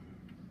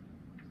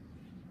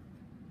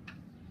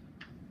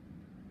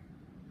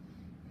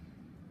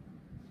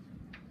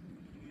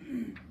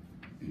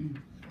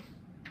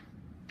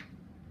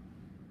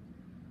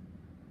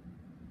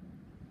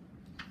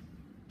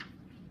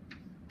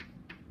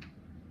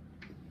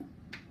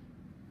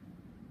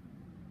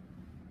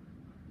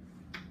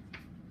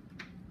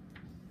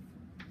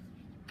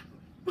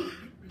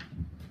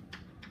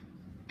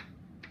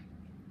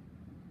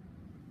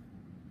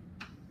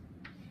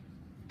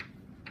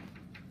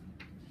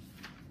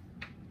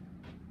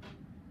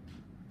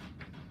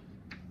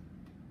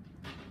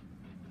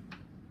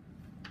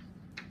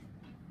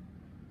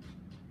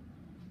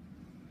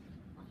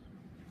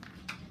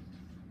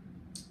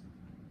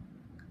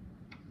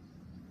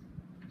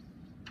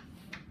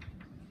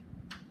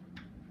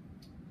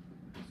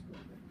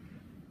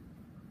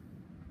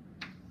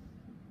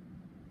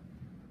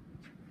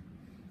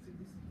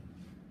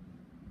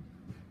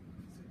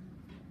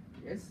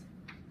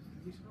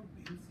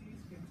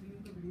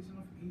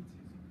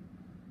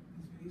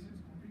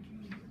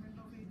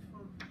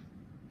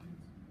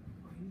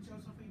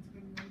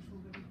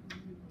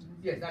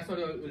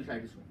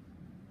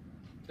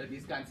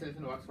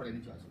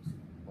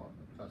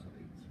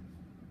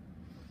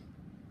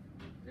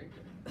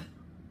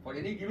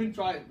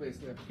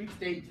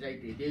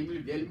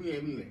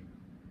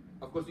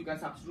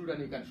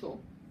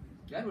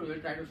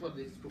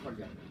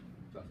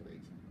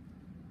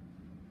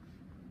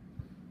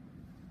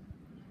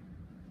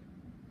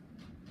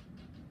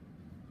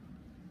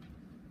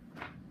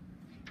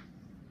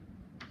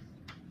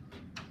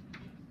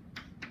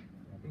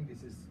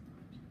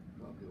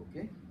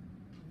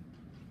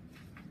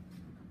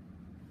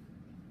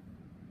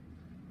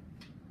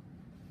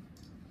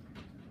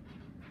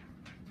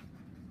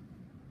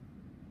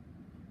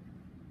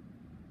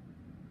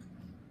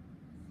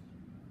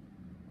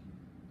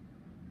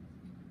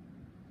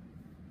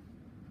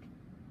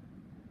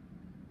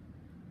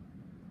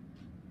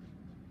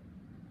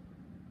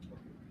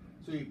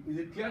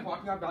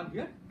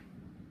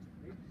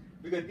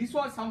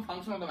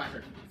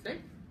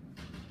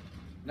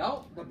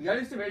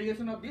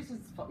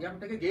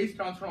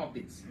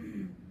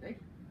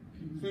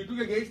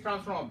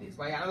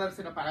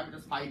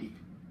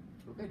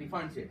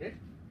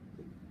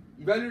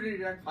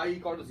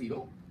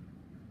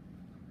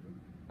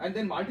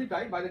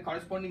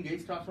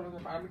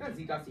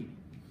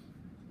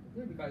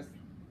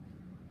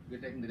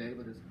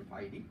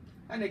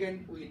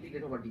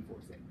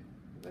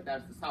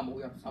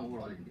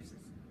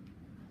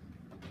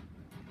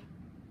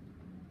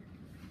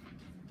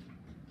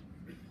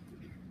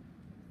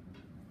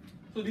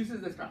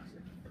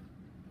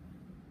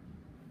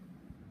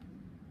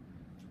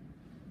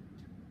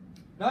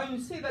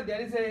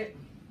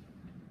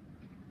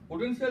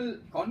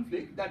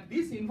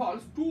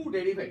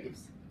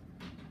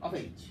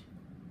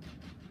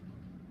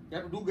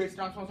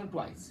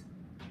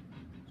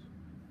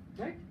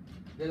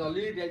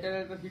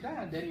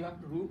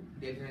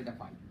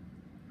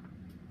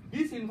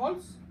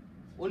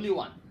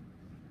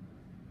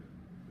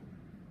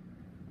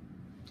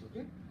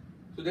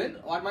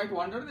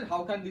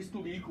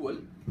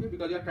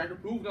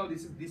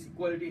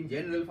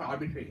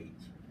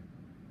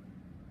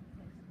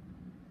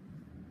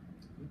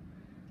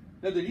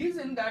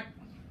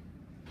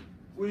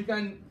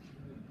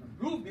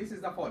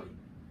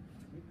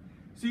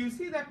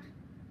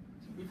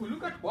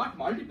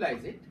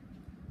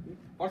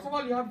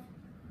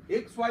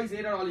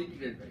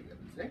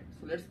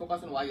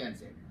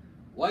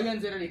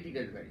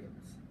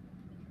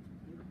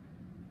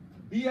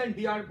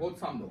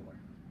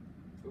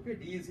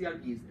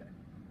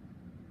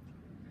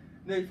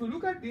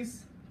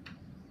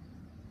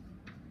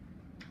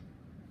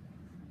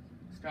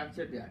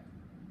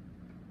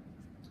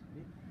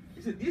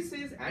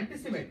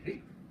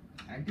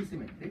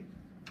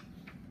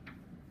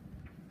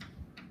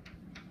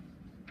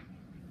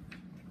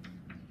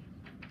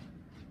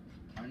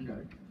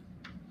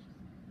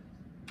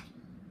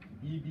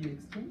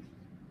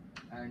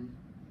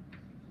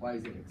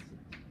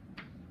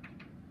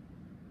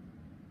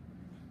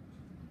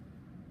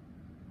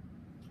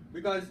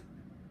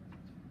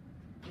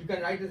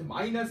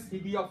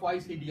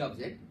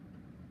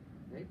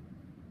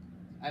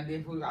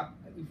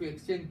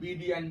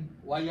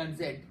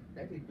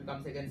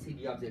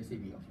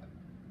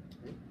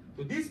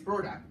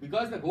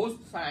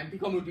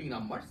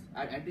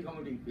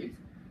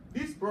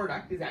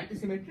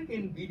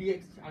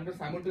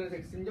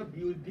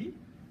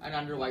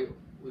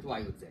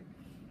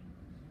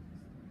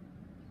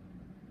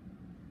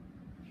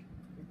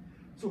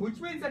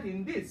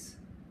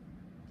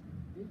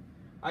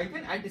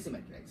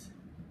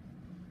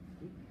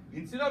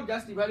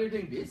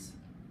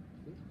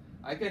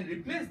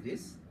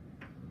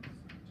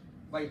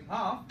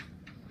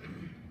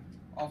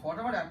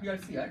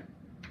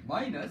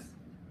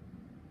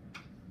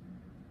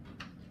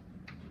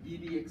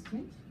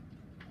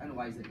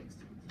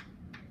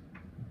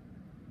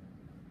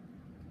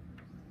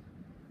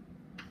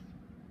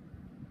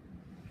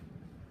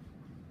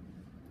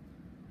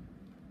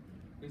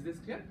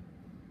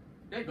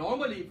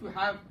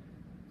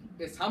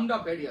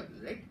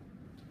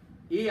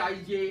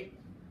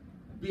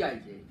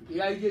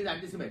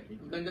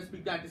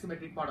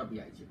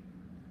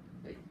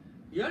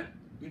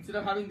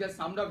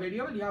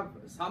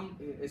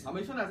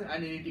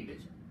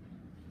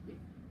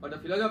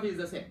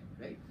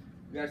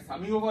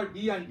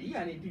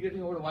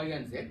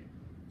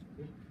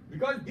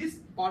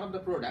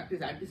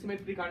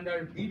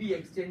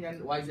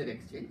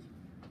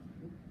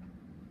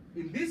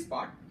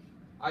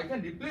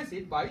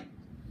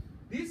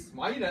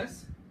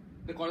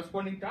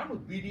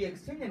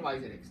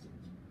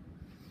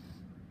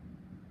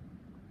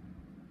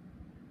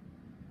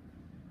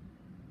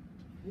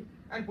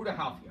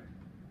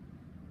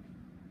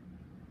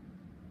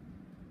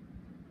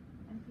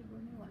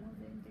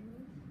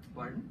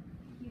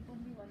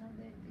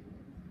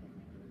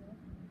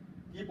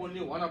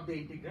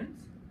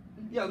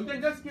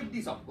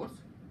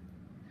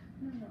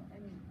 No. I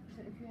mean,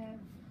 so if you have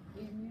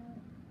a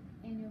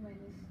mu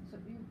minus, so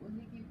you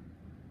only keep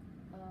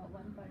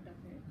one part of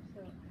it.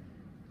 So,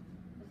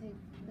 say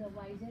the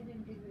yz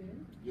integral.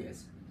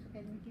 Yes. So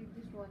can we keep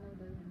just one of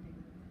those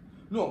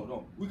integrals?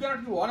 No, we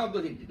cannot do one of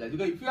those integrals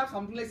because if you have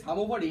something like sum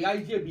over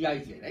aij,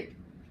 bij, right?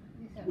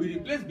 Yes, sir. We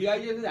replace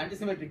bij as the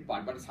antisymmetric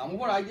part, but sum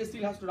over ij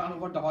still has to run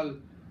over the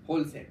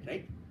whole set,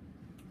 right?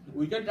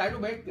 We can try to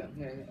make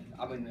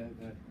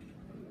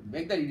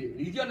make the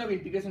region of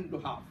integration to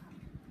half,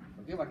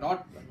 okay, but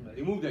not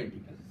remove the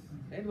integral,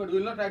 right? But we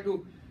will not try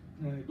to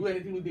do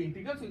anything with the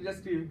integrals. We will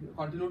just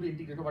continue to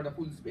integrate over the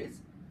full space,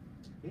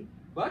 okay?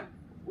 But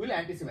we will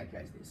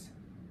antisymmetrize this.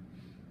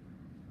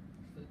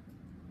 So,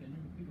 can you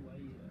repeat why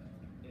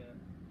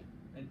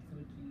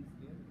antisymmetry is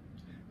there?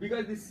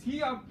 Because the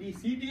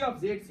CD of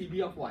Z,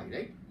 CB of Y,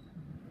 right,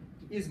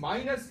 is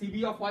minus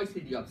CB of Y,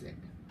 CD of Z.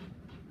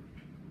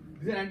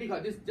 This is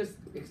an this just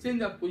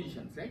exchange of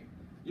positions, right?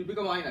 You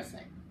become minus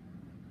sign.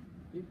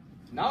 Okay?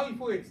 Now, if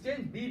we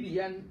exchange BD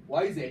and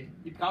YZ,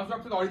 it comes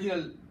back to the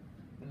original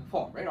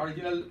form, right?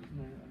 Original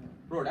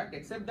product,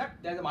 except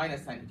that there is a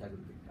minus sign which has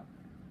been picked up.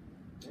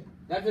 Okay?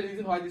 That's the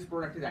reason why this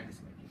product is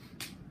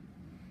antisymmetric.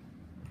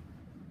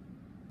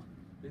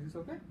 Is this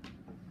okay?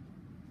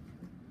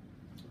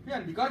 Okay,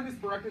 and because this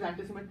product is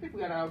antisymmetric,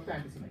 we are allowed to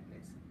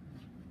antisymmetrize.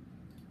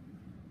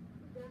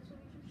 Then so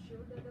we should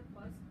show that the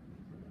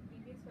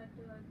previous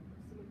factor are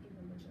symmetric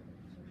numbers.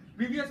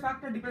 Previous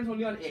factor depends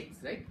only on X,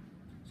 right?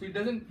 So it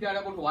doesn't care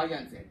about Y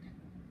and Z.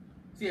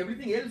 See,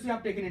 everything else you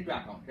have taken into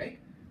account, right?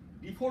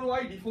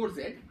 D4Y,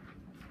 D4Z,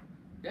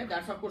 yeah,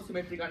 that's of course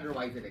symmetric under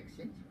YZ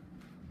exchange.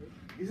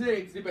 This is an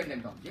X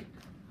dependent object,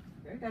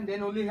 right? And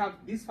then only have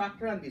this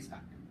factor and this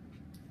factor.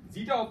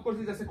 Zeta, of course,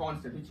 is just a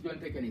constant which you can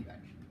take any value.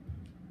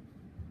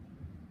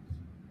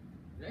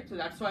 Right? So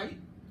that's why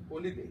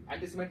only the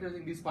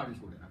antisymmetrizing this part is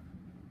good enough.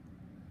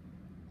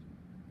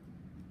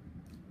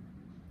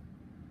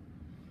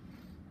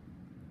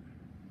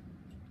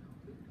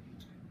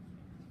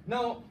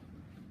 Now,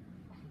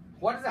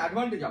 what is the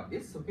advantage of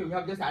this? Okay, we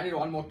have just added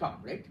one more term,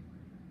 right?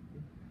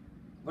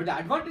 But the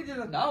advantage is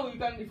that now you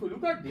can, if you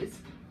look at this,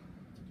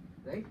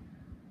 right?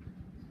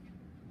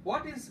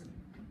 What is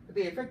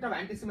the effect of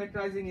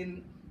antisymmetrizing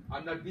in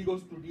under B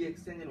goes to D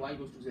exchange and Y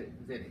goes to Z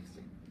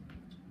exchange?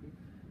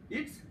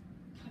 It's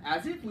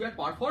as if we are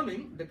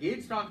performing the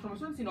gauge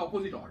transformations in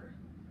opposite order,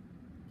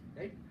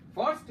 right?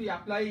 First we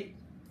apply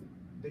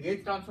the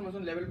gauge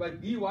transformation level by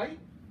By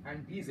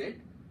and Bz.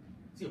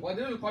 See,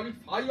 whether you call it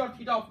phi or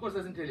theta, of course,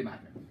 doesn't really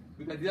matter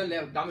because these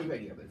are dummy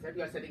variables, right?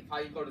 You are setting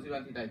phi equal to 0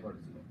 and theta equal to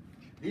 0.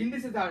 The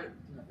indices are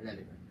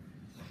relevant.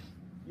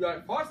 You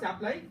are first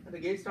applying the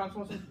gauge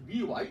transformation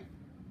By,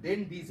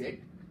 then Bz.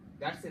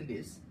 That's in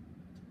this.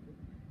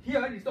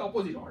 Here is the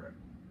opposite order.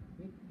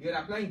 You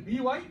are applying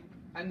By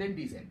and then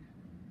Dz.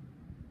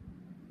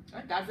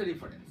 Right? That's the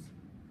difference.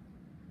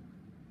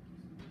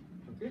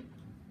 Okay.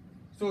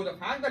 So the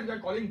fact that you are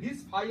calling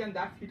this phi and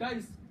that theta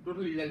is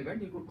totally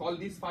irrelevant. You could call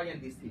this phi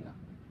and this theta.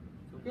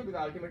 Okay,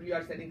 because ultimately you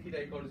are setting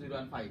theta equal to 0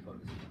 and phi equal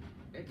to 0.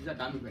 Okay? These are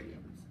dummy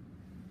variables.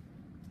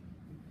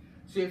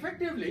 So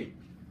effectively,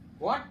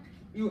 what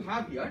you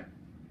have here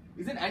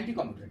is an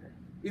anti-commutator.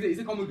 Is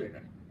a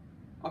commutator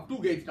of two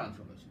gauge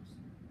transformations.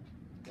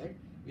 Right?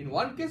 In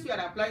one case, you are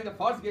applying the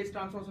first gauge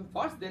transformation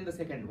first, then the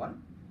second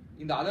one.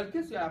 In the other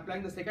case, you are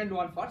applying the second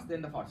one first,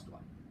 then the first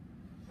one.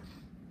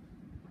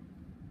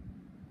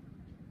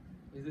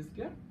 Is this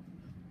clear?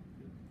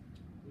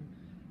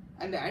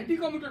 And the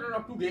anti-commutator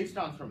of two gauge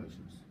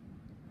transformations,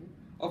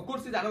 of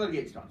course, is another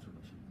gauge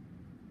transformation.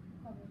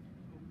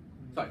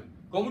 Sorry,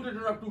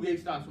 commutator of two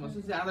gauge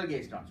transformations is another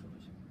gauge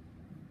transformation.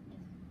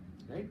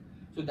 Right?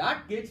 So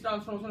that gauge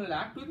transformation will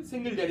act with a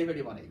single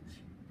derivative on H.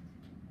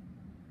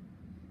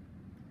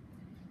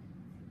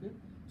 Okay?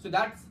 So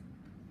that's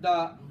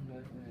the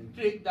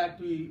trick that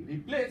we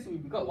replace,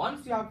 because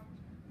once you have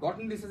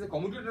gotten this as a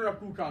commutator of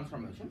two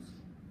transformations,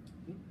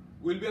 okay,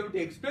 we will be able to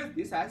express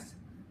this as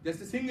just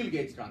a single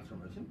gauge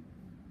transformation,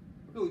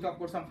 okay, with of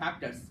course some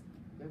factors,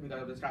 okay,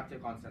 because of the structure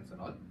constants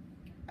and all,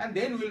 and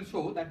then we will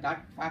show that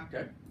that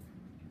factor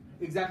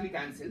exactly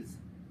cancels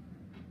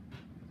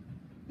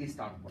this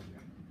term over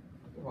here,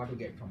 okay, what you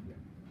get from here.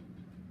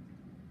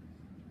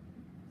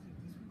 So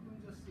this we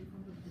can just say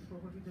from the group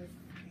property that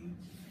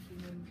H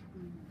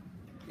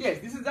Yes,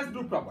 this is just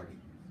group property,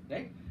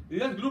 right?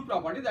 This is group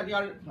property that you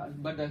are,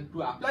 but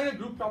to apply the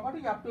group property,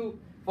 you have to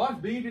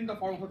first bring it in the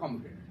form of a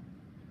commutator,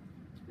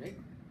 right?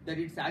 That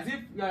it's as if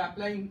you are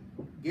applying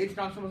gauge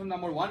transformation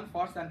number 1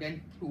 first and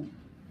then 2,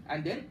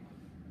 and then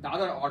the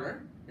other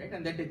order, right?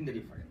 And then taking the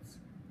difference.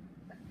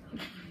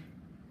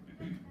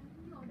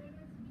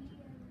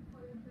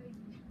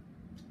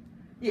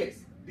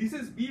 Yes, this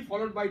is B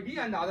followed by D,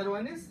 and the other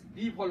one is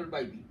D followed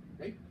by B,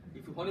 right?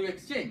 If you want to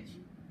exchange,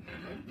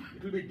 right,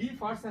 it will be D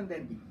first and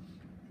then B.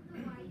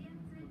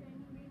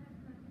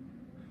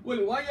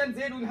 Well, Y and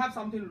Z will have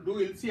something to do.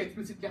 We'll see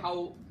explicitly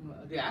how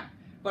they act.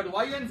 But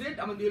Y and Z,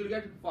 I mean, they will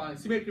get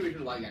symmetry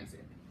between Y and Z,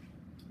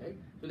 right?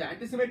 So the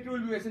antisymmetry will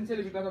be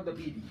essentially because of the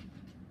BD.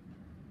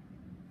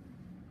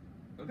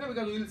 Okay,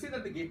 because we will see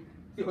that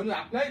See, when you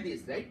apply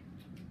this, right,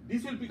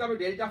 this will pick up a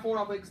delta 4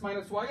 of x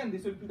minus y and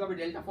this will pick up a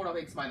delta 4 of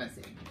x minus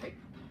a, right?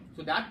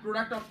 So that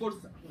product, of course,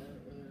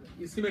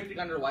 is symmetric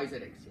under y-z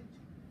exchange.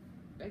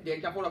 Right?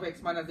 Delta 4 of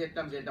x minus z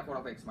times delta 4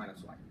 of x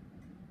minus y.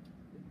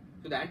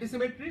 So the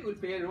antisymmetry will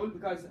play a role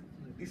because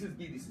this is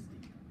B, this is D.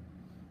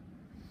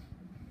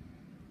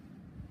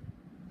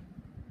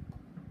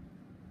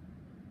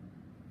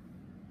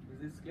 Is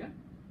this clear?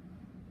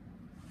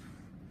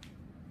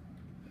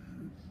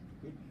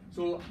 Okay.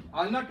 So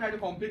I'll not try to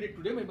complete it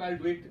today, maybe I'll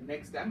do it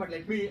next time, but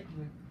let me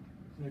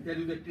tell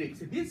you the trick.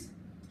 See this,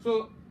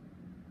 so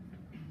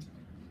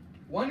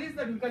one is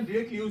that we can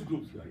directly use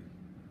group theory,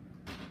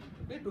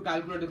 okay, to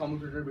calculate the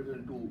commutator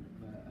between two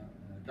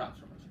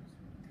transformations.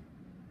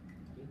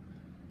 Okay.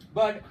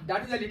 But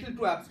that is a little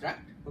too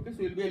abstract. Okay,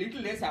 so it will be a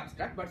little less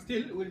abstract, but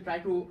still we'll try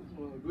to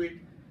do it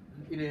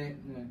in a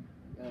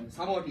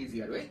somewhat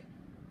easier way.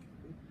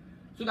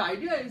 So the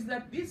idea is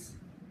that this,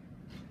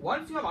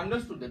 once you have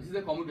understood that this is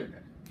a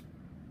commutator,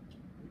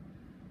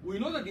 we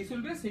know that this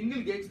will be a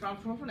single gauge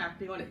transformation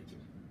acting on HA.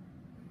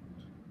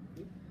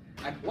 Okay.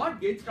 And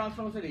what gauge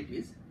transformation it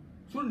is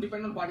shouldn't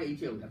depend on what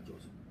HA we have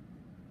chosen.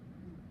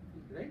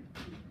 Right?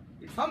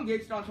 If some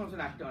gauge transformation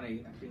acting on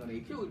HA,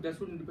 that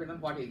shouldn't depend on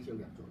what HA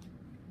we have chosen.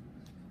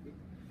 Okay.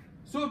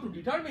 So to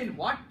determine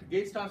what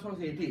gauge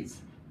transformation it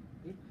is,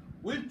 okay,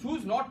 we'll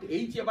choose not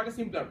HA but a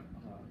simpler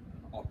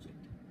object.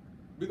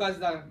 Because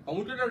the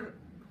commutator,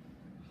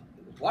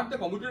 what the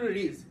commutator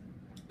is,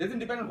 doesn't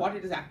depend on what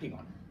it is acting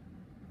on.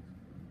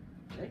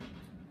 Right?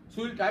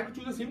 So we'll try to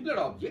choose a simpler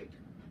object,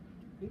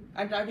 okay,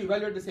 and try to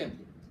evaluate the same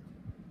thing,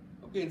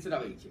 okay, instead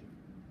of HA.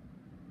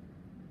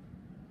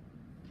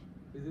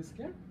 Is this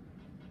clear?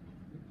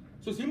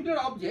 So simpler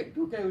object,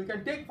 okay, we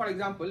can take for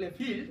example a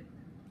field,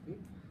 okay,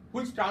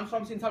 which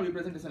transforms in some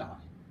representation R.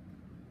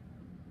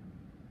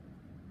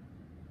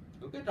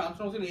 Okay,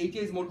 transformation in HA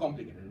is more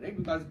complicated, right?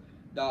 Because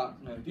the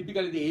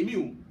typically the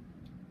mu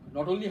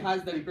not only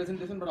has the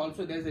representation but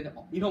also there is an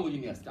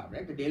inhomogeneous term,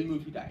 right? The del mu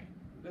theta.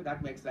 Okay,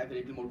 that makes life a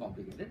little more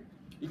complicated.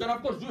 You can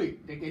of course do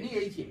it. Take any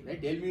HA, right?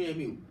 Del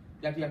mu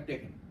that you have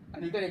taken,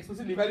 and you can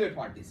explicitly evaluate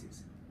what this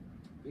is.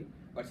 Okay,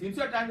 but since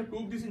you are trying to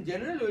prove this in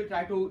general, we will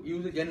try to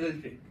use a general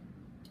trick,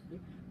 okay,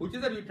 which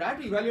is that we try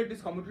to evaluate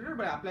this commutator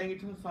by applying it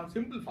to some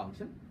simple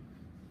function,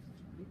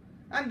 okay,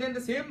 and then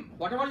the same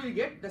whatever we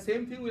get, the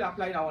same thing we will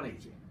apply now on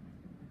HA.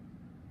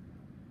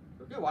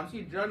 Okay, once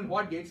we determine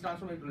what gauge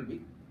transform it will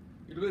be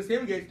the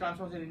same gauge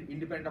transformation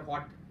independent of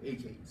what HA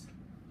is.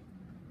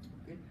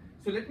 Okay,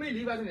 so let me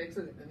leave as an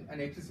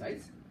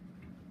exercise.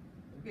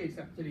 Okay, it's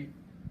actually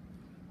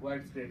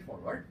quite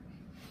straightforward.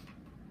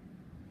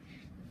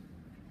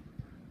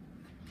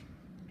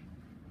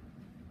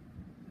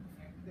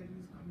 The fact that it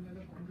is coming as a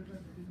commutator,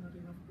 that is not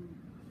enough to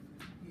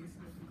guess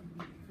that it will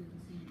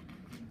be FABC.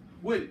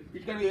 Well,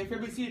 it can be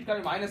FABC, it can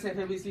be minus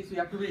FABC, so you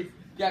have to be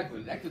careful,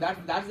 right? So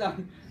that's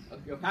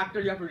the factor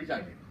you have to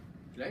determine,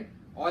 right?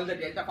 All the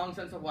delta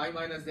functions of y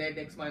minus z,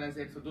 x minus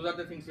z, so those are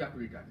the things you have to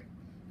determine,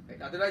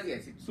 right? Otherwise,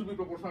 yes, it should be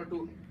proportional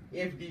to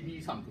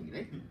FDB something,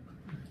 right?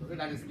 Okay,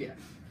 that is clear.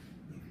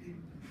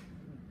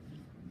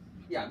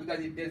 Yeah, because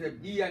there's a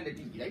B and a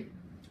D, right?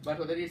 But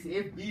whether it's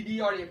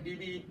FBD or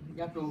FDB,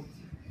 you have to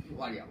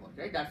worry about,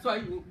 right? That's why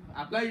you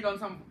apply it on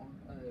some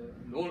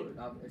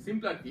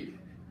simpler field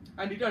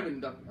and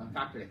determine the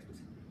factor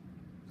explicitly.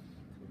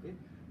 Okay,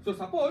 so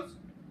suppose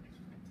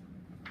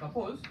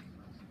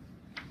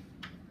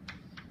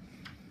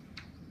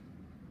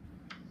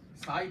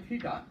psi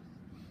theta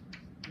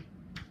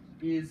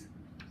is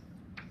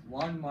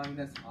 1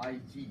 minus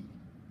Ig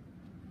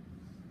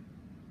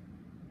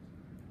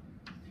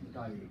theta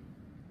A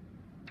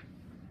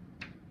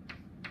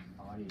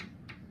RA d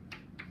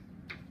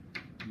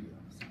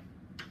of psi.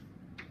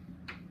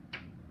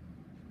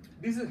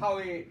 This is how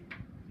a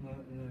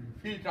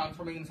field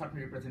transforming in certain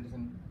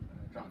representation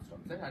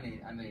transforms, right? And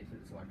an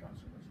infinitesimal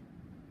transformation.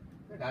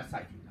 Okay, that's psi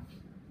theta.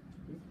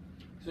 Okay.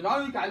 So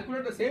now we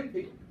calculate the same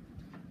thing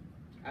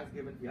as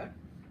given here,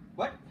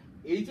 but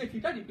HA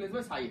theta replaced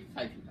by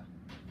psi theta.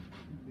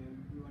 There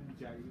will be one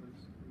Jai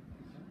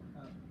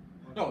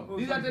also. No,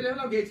 these are the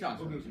level of gauge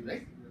transformation, okay,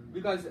 right?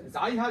 Because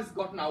xi has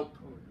gotten out,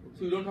 okay.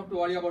 so you don't have to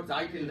worry about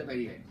xi till the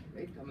very end,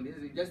 right? I mean, this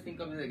is, just think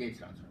of this as a gauge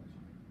transformation.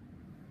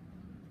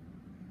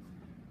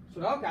 So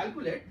now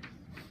calculate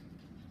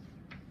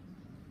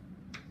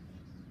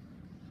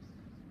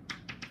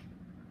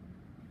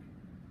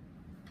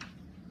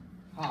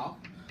half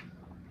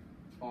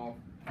of,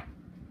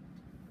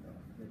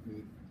 let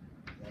me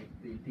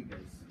write the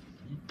integrals,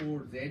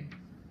 d4z,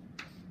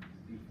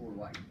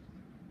 d4y.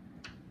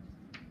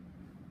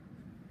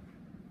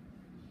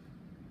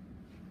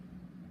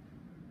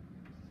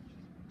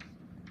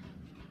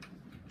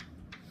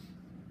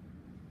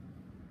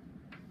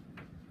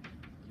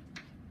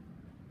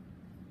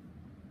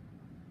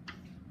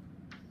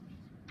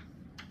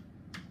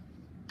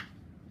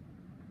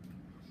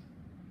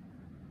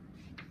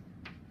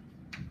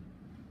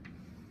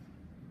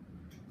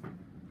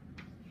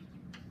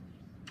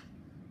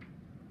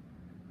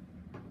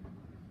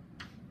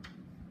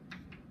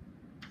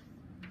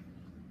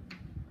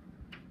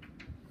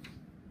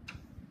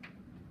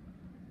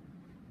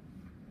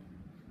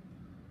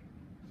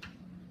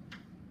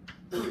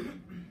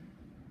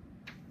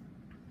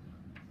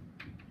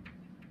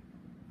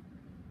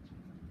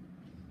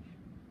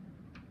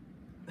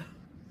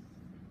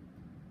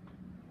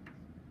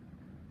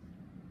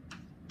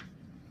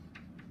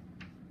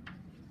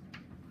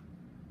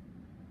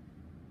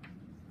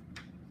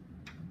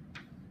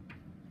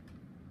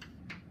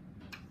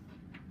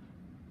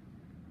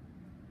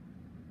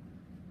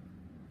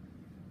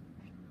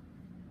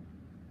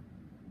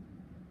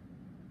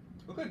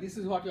 Okay, this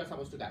is what you are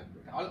supposed to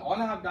calculate. All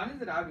I have done is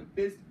that I have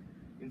replaced,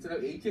 instead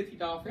of HA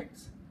theta of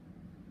x,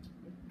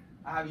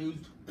 I have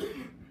used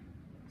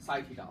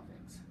psi theta of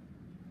x.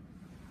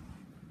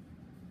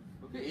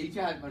 Okay,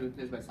 HA has been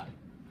replaced by psi.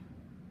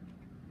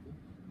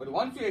 But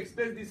once you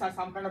express this as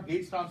some kind of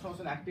gauge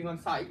transformation acting on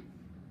psi,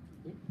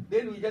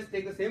 then we just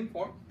take the same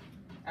form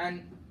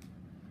and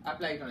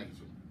apply it on HA.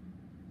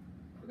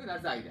 Okay,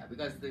 that's the idea,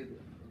 because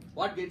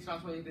what gauge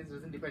transformation it is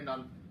doesn't depend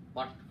on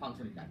what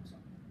function it acts on.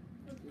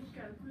 So to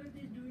calculate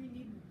this, do we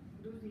need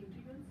those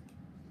integrals?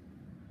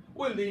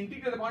 Well, the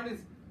integral, the point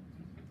is,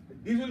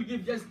 this will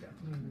give just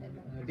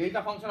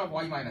delta function of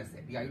y minus z.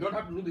 Yeah, you don't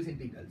have to do these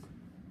integrals.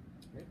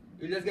 Okay?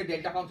 You just get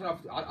delta function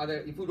of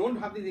other. If you don't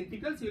have these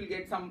integrals, you will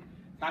get some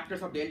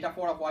factors of delta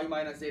 4 of y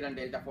minus z and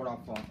delta 4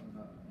 of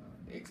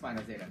x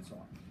minus z and so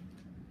on.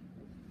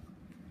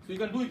 So you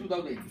can do it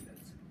without the integrals.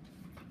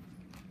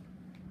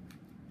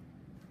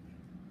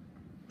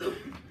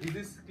 Is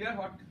this clear?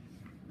 What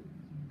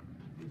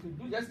you should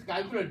do? Just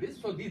calculate this.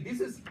 So this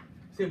is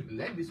simple.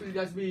 Right? This will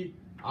just be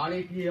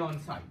RATA on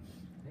psi,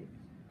 right?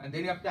 And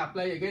then you have to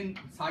apply again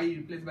psi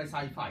replaced by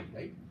psi phi,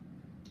 right?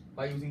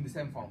 By using the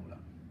same formula,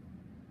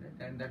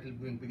 right? And that will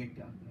bring it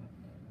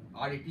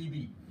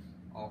RATB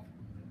of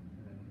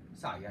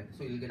psi, and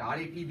so you'll get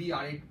RATB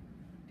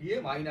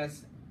RATA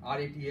minus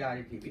RATA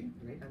RATB,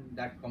 right? And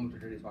that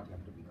commutator is what you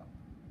have to become.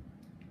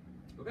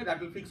 Okay,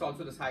 that will fix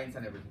also the signs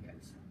and everything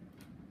else.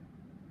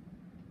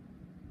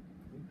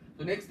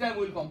 So next time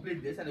we will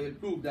complete this and we will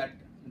prove that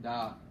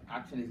the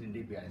action is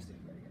indeed realistic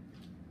variant.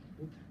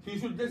 So you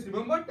should just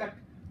remember that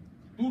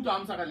two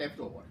terms that are left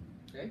over.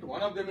 Right?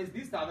 One of them is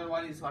this, the other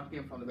one is what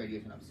came from the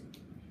variation of C.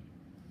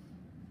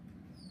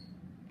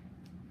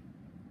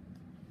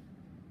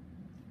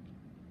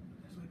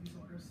 That's why these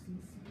orders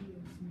CC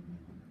and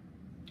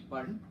CB.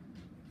 Pardon?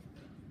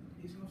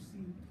 Variation of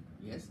C,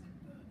 Yes.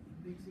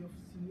 index of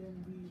C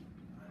and B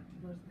are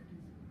reversed. That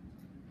is.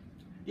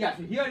 Yeah,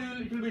 so here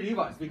it will be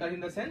reversed, because in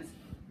the sense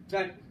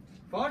that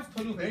first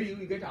when you vary,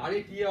 you get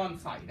RATA on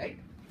psi, right?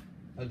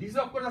 Now this is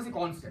of course as a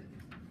constant,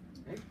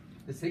 right?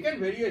 The second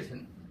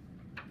variation,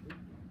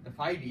 the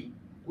phi d,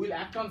 will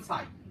act on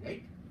psi,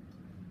 right?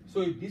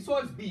 So if this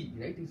was B,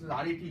 right, this is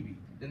RATB,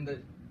 then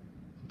the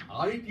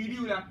RATD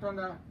will act on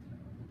the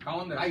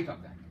right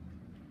of that,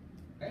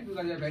 right?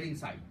 Because they are varying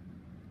psi.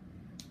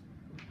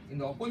 In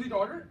the opposite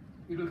order,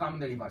 it will come in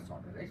the reverse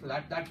order, right? So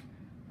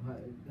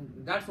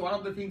that's one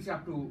of the things you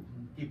have to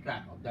keep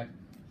track of. That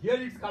here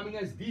it's coming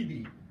as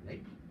dB,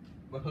 right?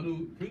 But when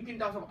you think in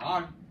terms of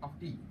R of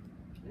t,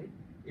 right,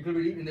 it will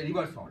be in the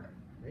reverse order,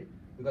 right?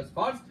 Because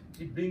first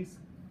it brings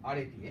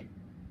RATA,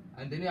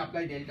 and then you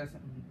apply delta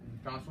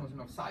transformation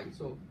of psi,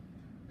 so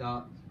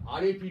the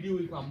RATD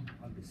will come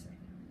on this side.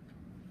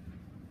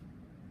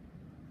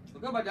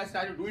 Okay, but just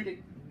try to do it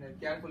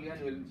carefully and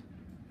you will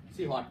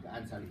see what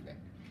answer you get.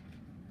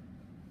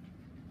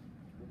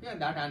 Okay,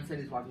 and that answer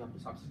is what you have to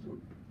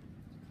substitute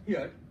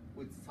here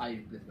with psi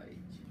replaced by h.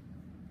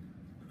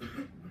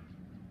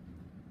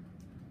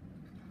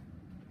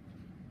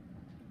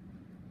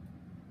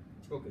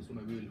 Okay, so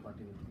maybe we will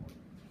continue tomorrow.